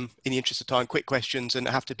 please. In the interest of time, quick questions, and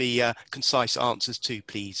have to be concise answers too,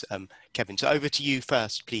 please, Kevin. So over to you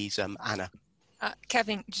first, please, Anna.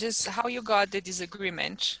 Kevin, just how you got the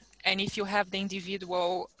disagreement, and if you have the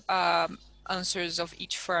individual answers of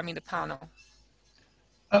each firm in the panel.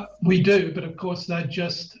 We do, but of course they're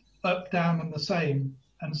just up, down, and the same.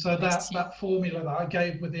 And so that formula that I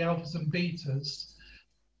gave with the alphas and betas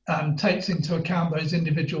takes into account those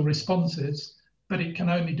individual responses, but it can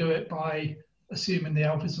only do it by assuming the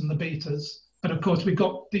alphas and the betas. But of course, we've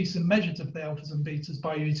got decent measures of the alphas and betas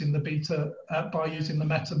by using the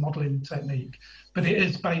meta modeling technique. But it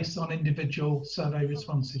is based on individual survey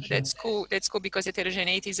responses. That's cool. That's cool because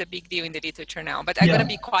heterogeneity is a big deal in the literature now. But I'm going to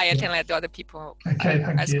be quiet and let the other people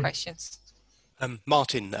ask questions.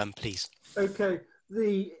 Martin, please. Okay.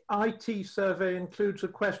 The IT survey includes a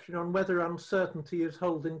question on whether uncertainty is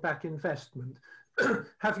holding back investment.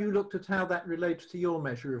 Have you looked at how that relates to your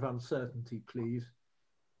measure of uncertainty, please?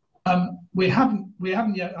 We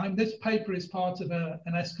haven't yet. This paper is part of an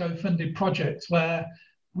ESCoE funded project where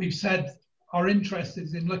we've said our interest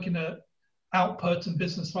is in looking at output and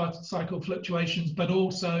business cycle fluctuations, but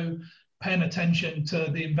also paying attention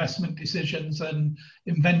to the investment decisions and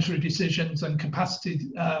inventory decisions and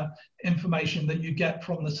capacity information that you get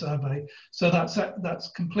from the survey. So that's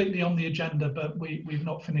completely on the agenda, but we've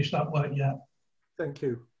not finished that work yet. Thank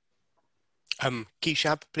you.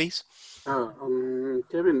 Keshab, please.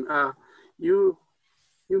 Kevin, you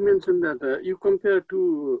mentioned that you compare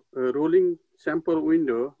two rolling sample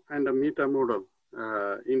window and a meta model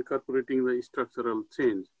incorporating the structural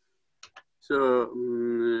change. So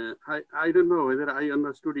I don't know whether I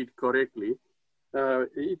understood it correctly.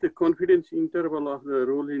 Is the confidence interval of the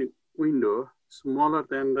rolling window smaller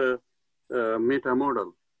than the meta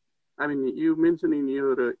model? I mean, you mentioned in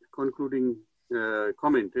your concluding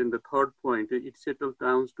comment in the third point, it settles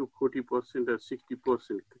down to 40% or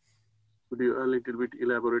 60%. Could you a little bit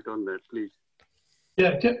elaborate on that, please?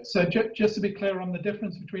 Yeah, so just to be clear on the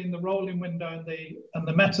difference between the rolling window and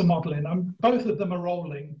the meta modeling, both of them are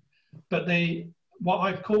rolling, but what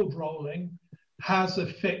I've called rolling has a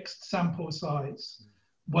fixed sample size,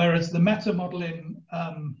 whereas the meta modeling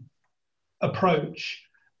approach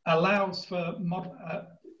allows for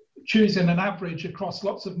choosing an average across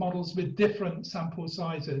lots of models with different sample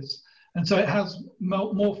sizes. And so it has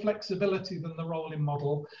more flexibility than the rolling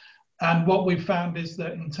model. And what we've found is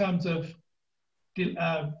that in terms of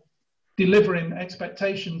delivering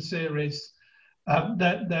expectation series,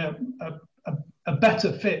 they're a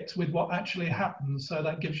better fit with what actually happens. So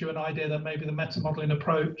that gives you an idea that maybe the meta modeling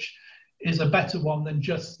approach is a better one than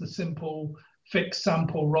just the simple fixed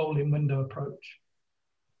sample rolling window approach.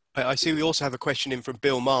 I see we also have a question in from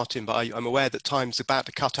Bill Martin, but I'm aware that time's about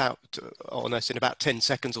to cut out on us in about 10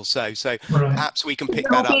 seconds or so. So perhaps we can pick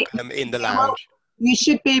that up in the lounge. You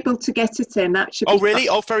should be able to get it in. That should be really?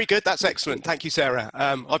 Oh, very good. That's excellent. Thank you, Sarah.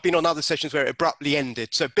 I've been on other sessions where it abruptly ended.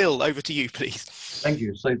 So Bill, over to you, please. Thank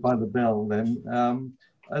you. Saved by the bell then.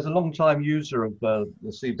 as a long-time user of the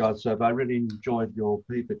CBI survey, I really enjoyed your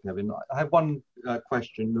paper, Kevin. I have one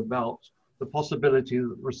question about the possibility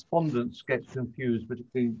that respondents get confused,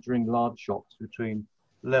 particularly during large shocks, between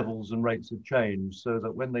levels and rates of change, so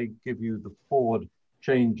that when they give you the forward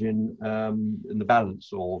change in the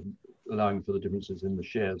balance, or allowing for the differences in the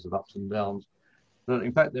shares of ups and downs, that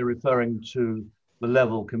in fact they're referring to the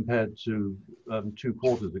level compared to 2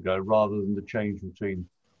 quarters ago, rather than the change between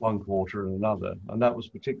one quarter and another. And that was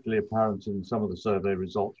particularly apparent in some of the survey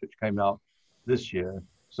results which came out this year.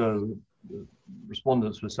 So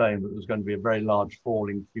respondents were saying that there's going to be a very large fall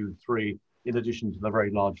in Q3, in addition to the very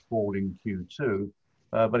large fall in Q2.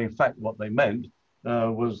 But in fact, what they meant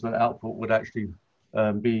was that output would actually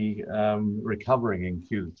be recovering in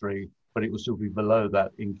Q3, but it will still be below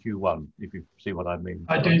that in Q1, if you see what I mean.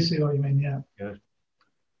 I do see what you mean, yeah. Yeah.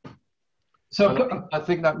 So I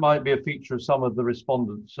think that might be a feature of some of the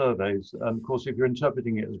respondent surveys. And of course, if you're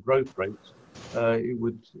interpreting it as growth rates, it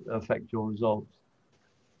would affect your results.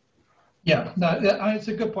 Yeah, no, it's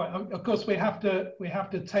a good point. Of course, we have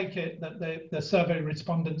to take it that the survey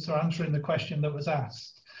respondents are answering the question that was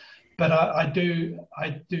asked. But I do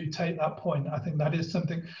take that point. I think that is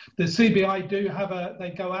something the CBI do have they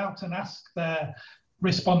go out and ask their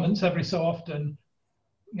respondents every so often,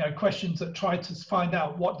 questions that try to find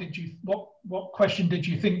out what question did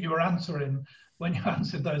you think you were answering when you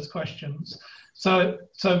answered those questions. So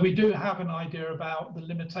we do have an idea about the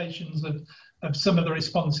limitations of some of the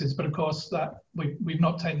responses, but of course that we've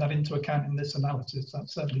not taken that into account in this analysis.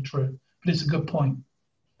 That's certainly true, but it's a good point.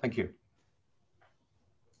 Thank you.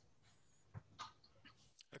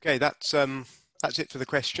 Okay, that's it for the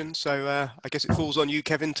questions. So I guess it falls on you,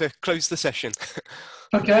 Kevin, to close the session.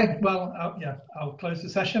 Okay, well, yeah, I'll close the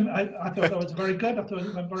session. I thought that was very good. I thought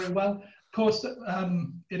it went very well. Of course,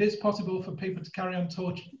 it is possible for people to carry on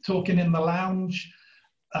talking in the lounge.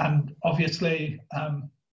 And obviously,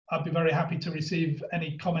 I'd be very happy to receive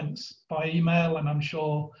any comments by email, and I'm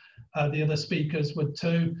sure the other speakers would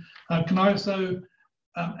too. Can I also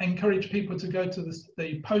encourage people to go to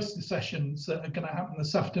the poster sessions that are going to happen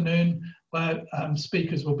this afternoon, where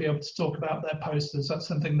speakers will be able to talk about their posters. That's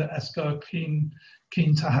something that ESCoE are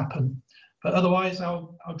keen to happen. But otherwise,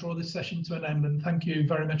 I'll draw this session to an end, and thank you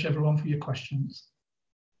very much, everyone, for your questions.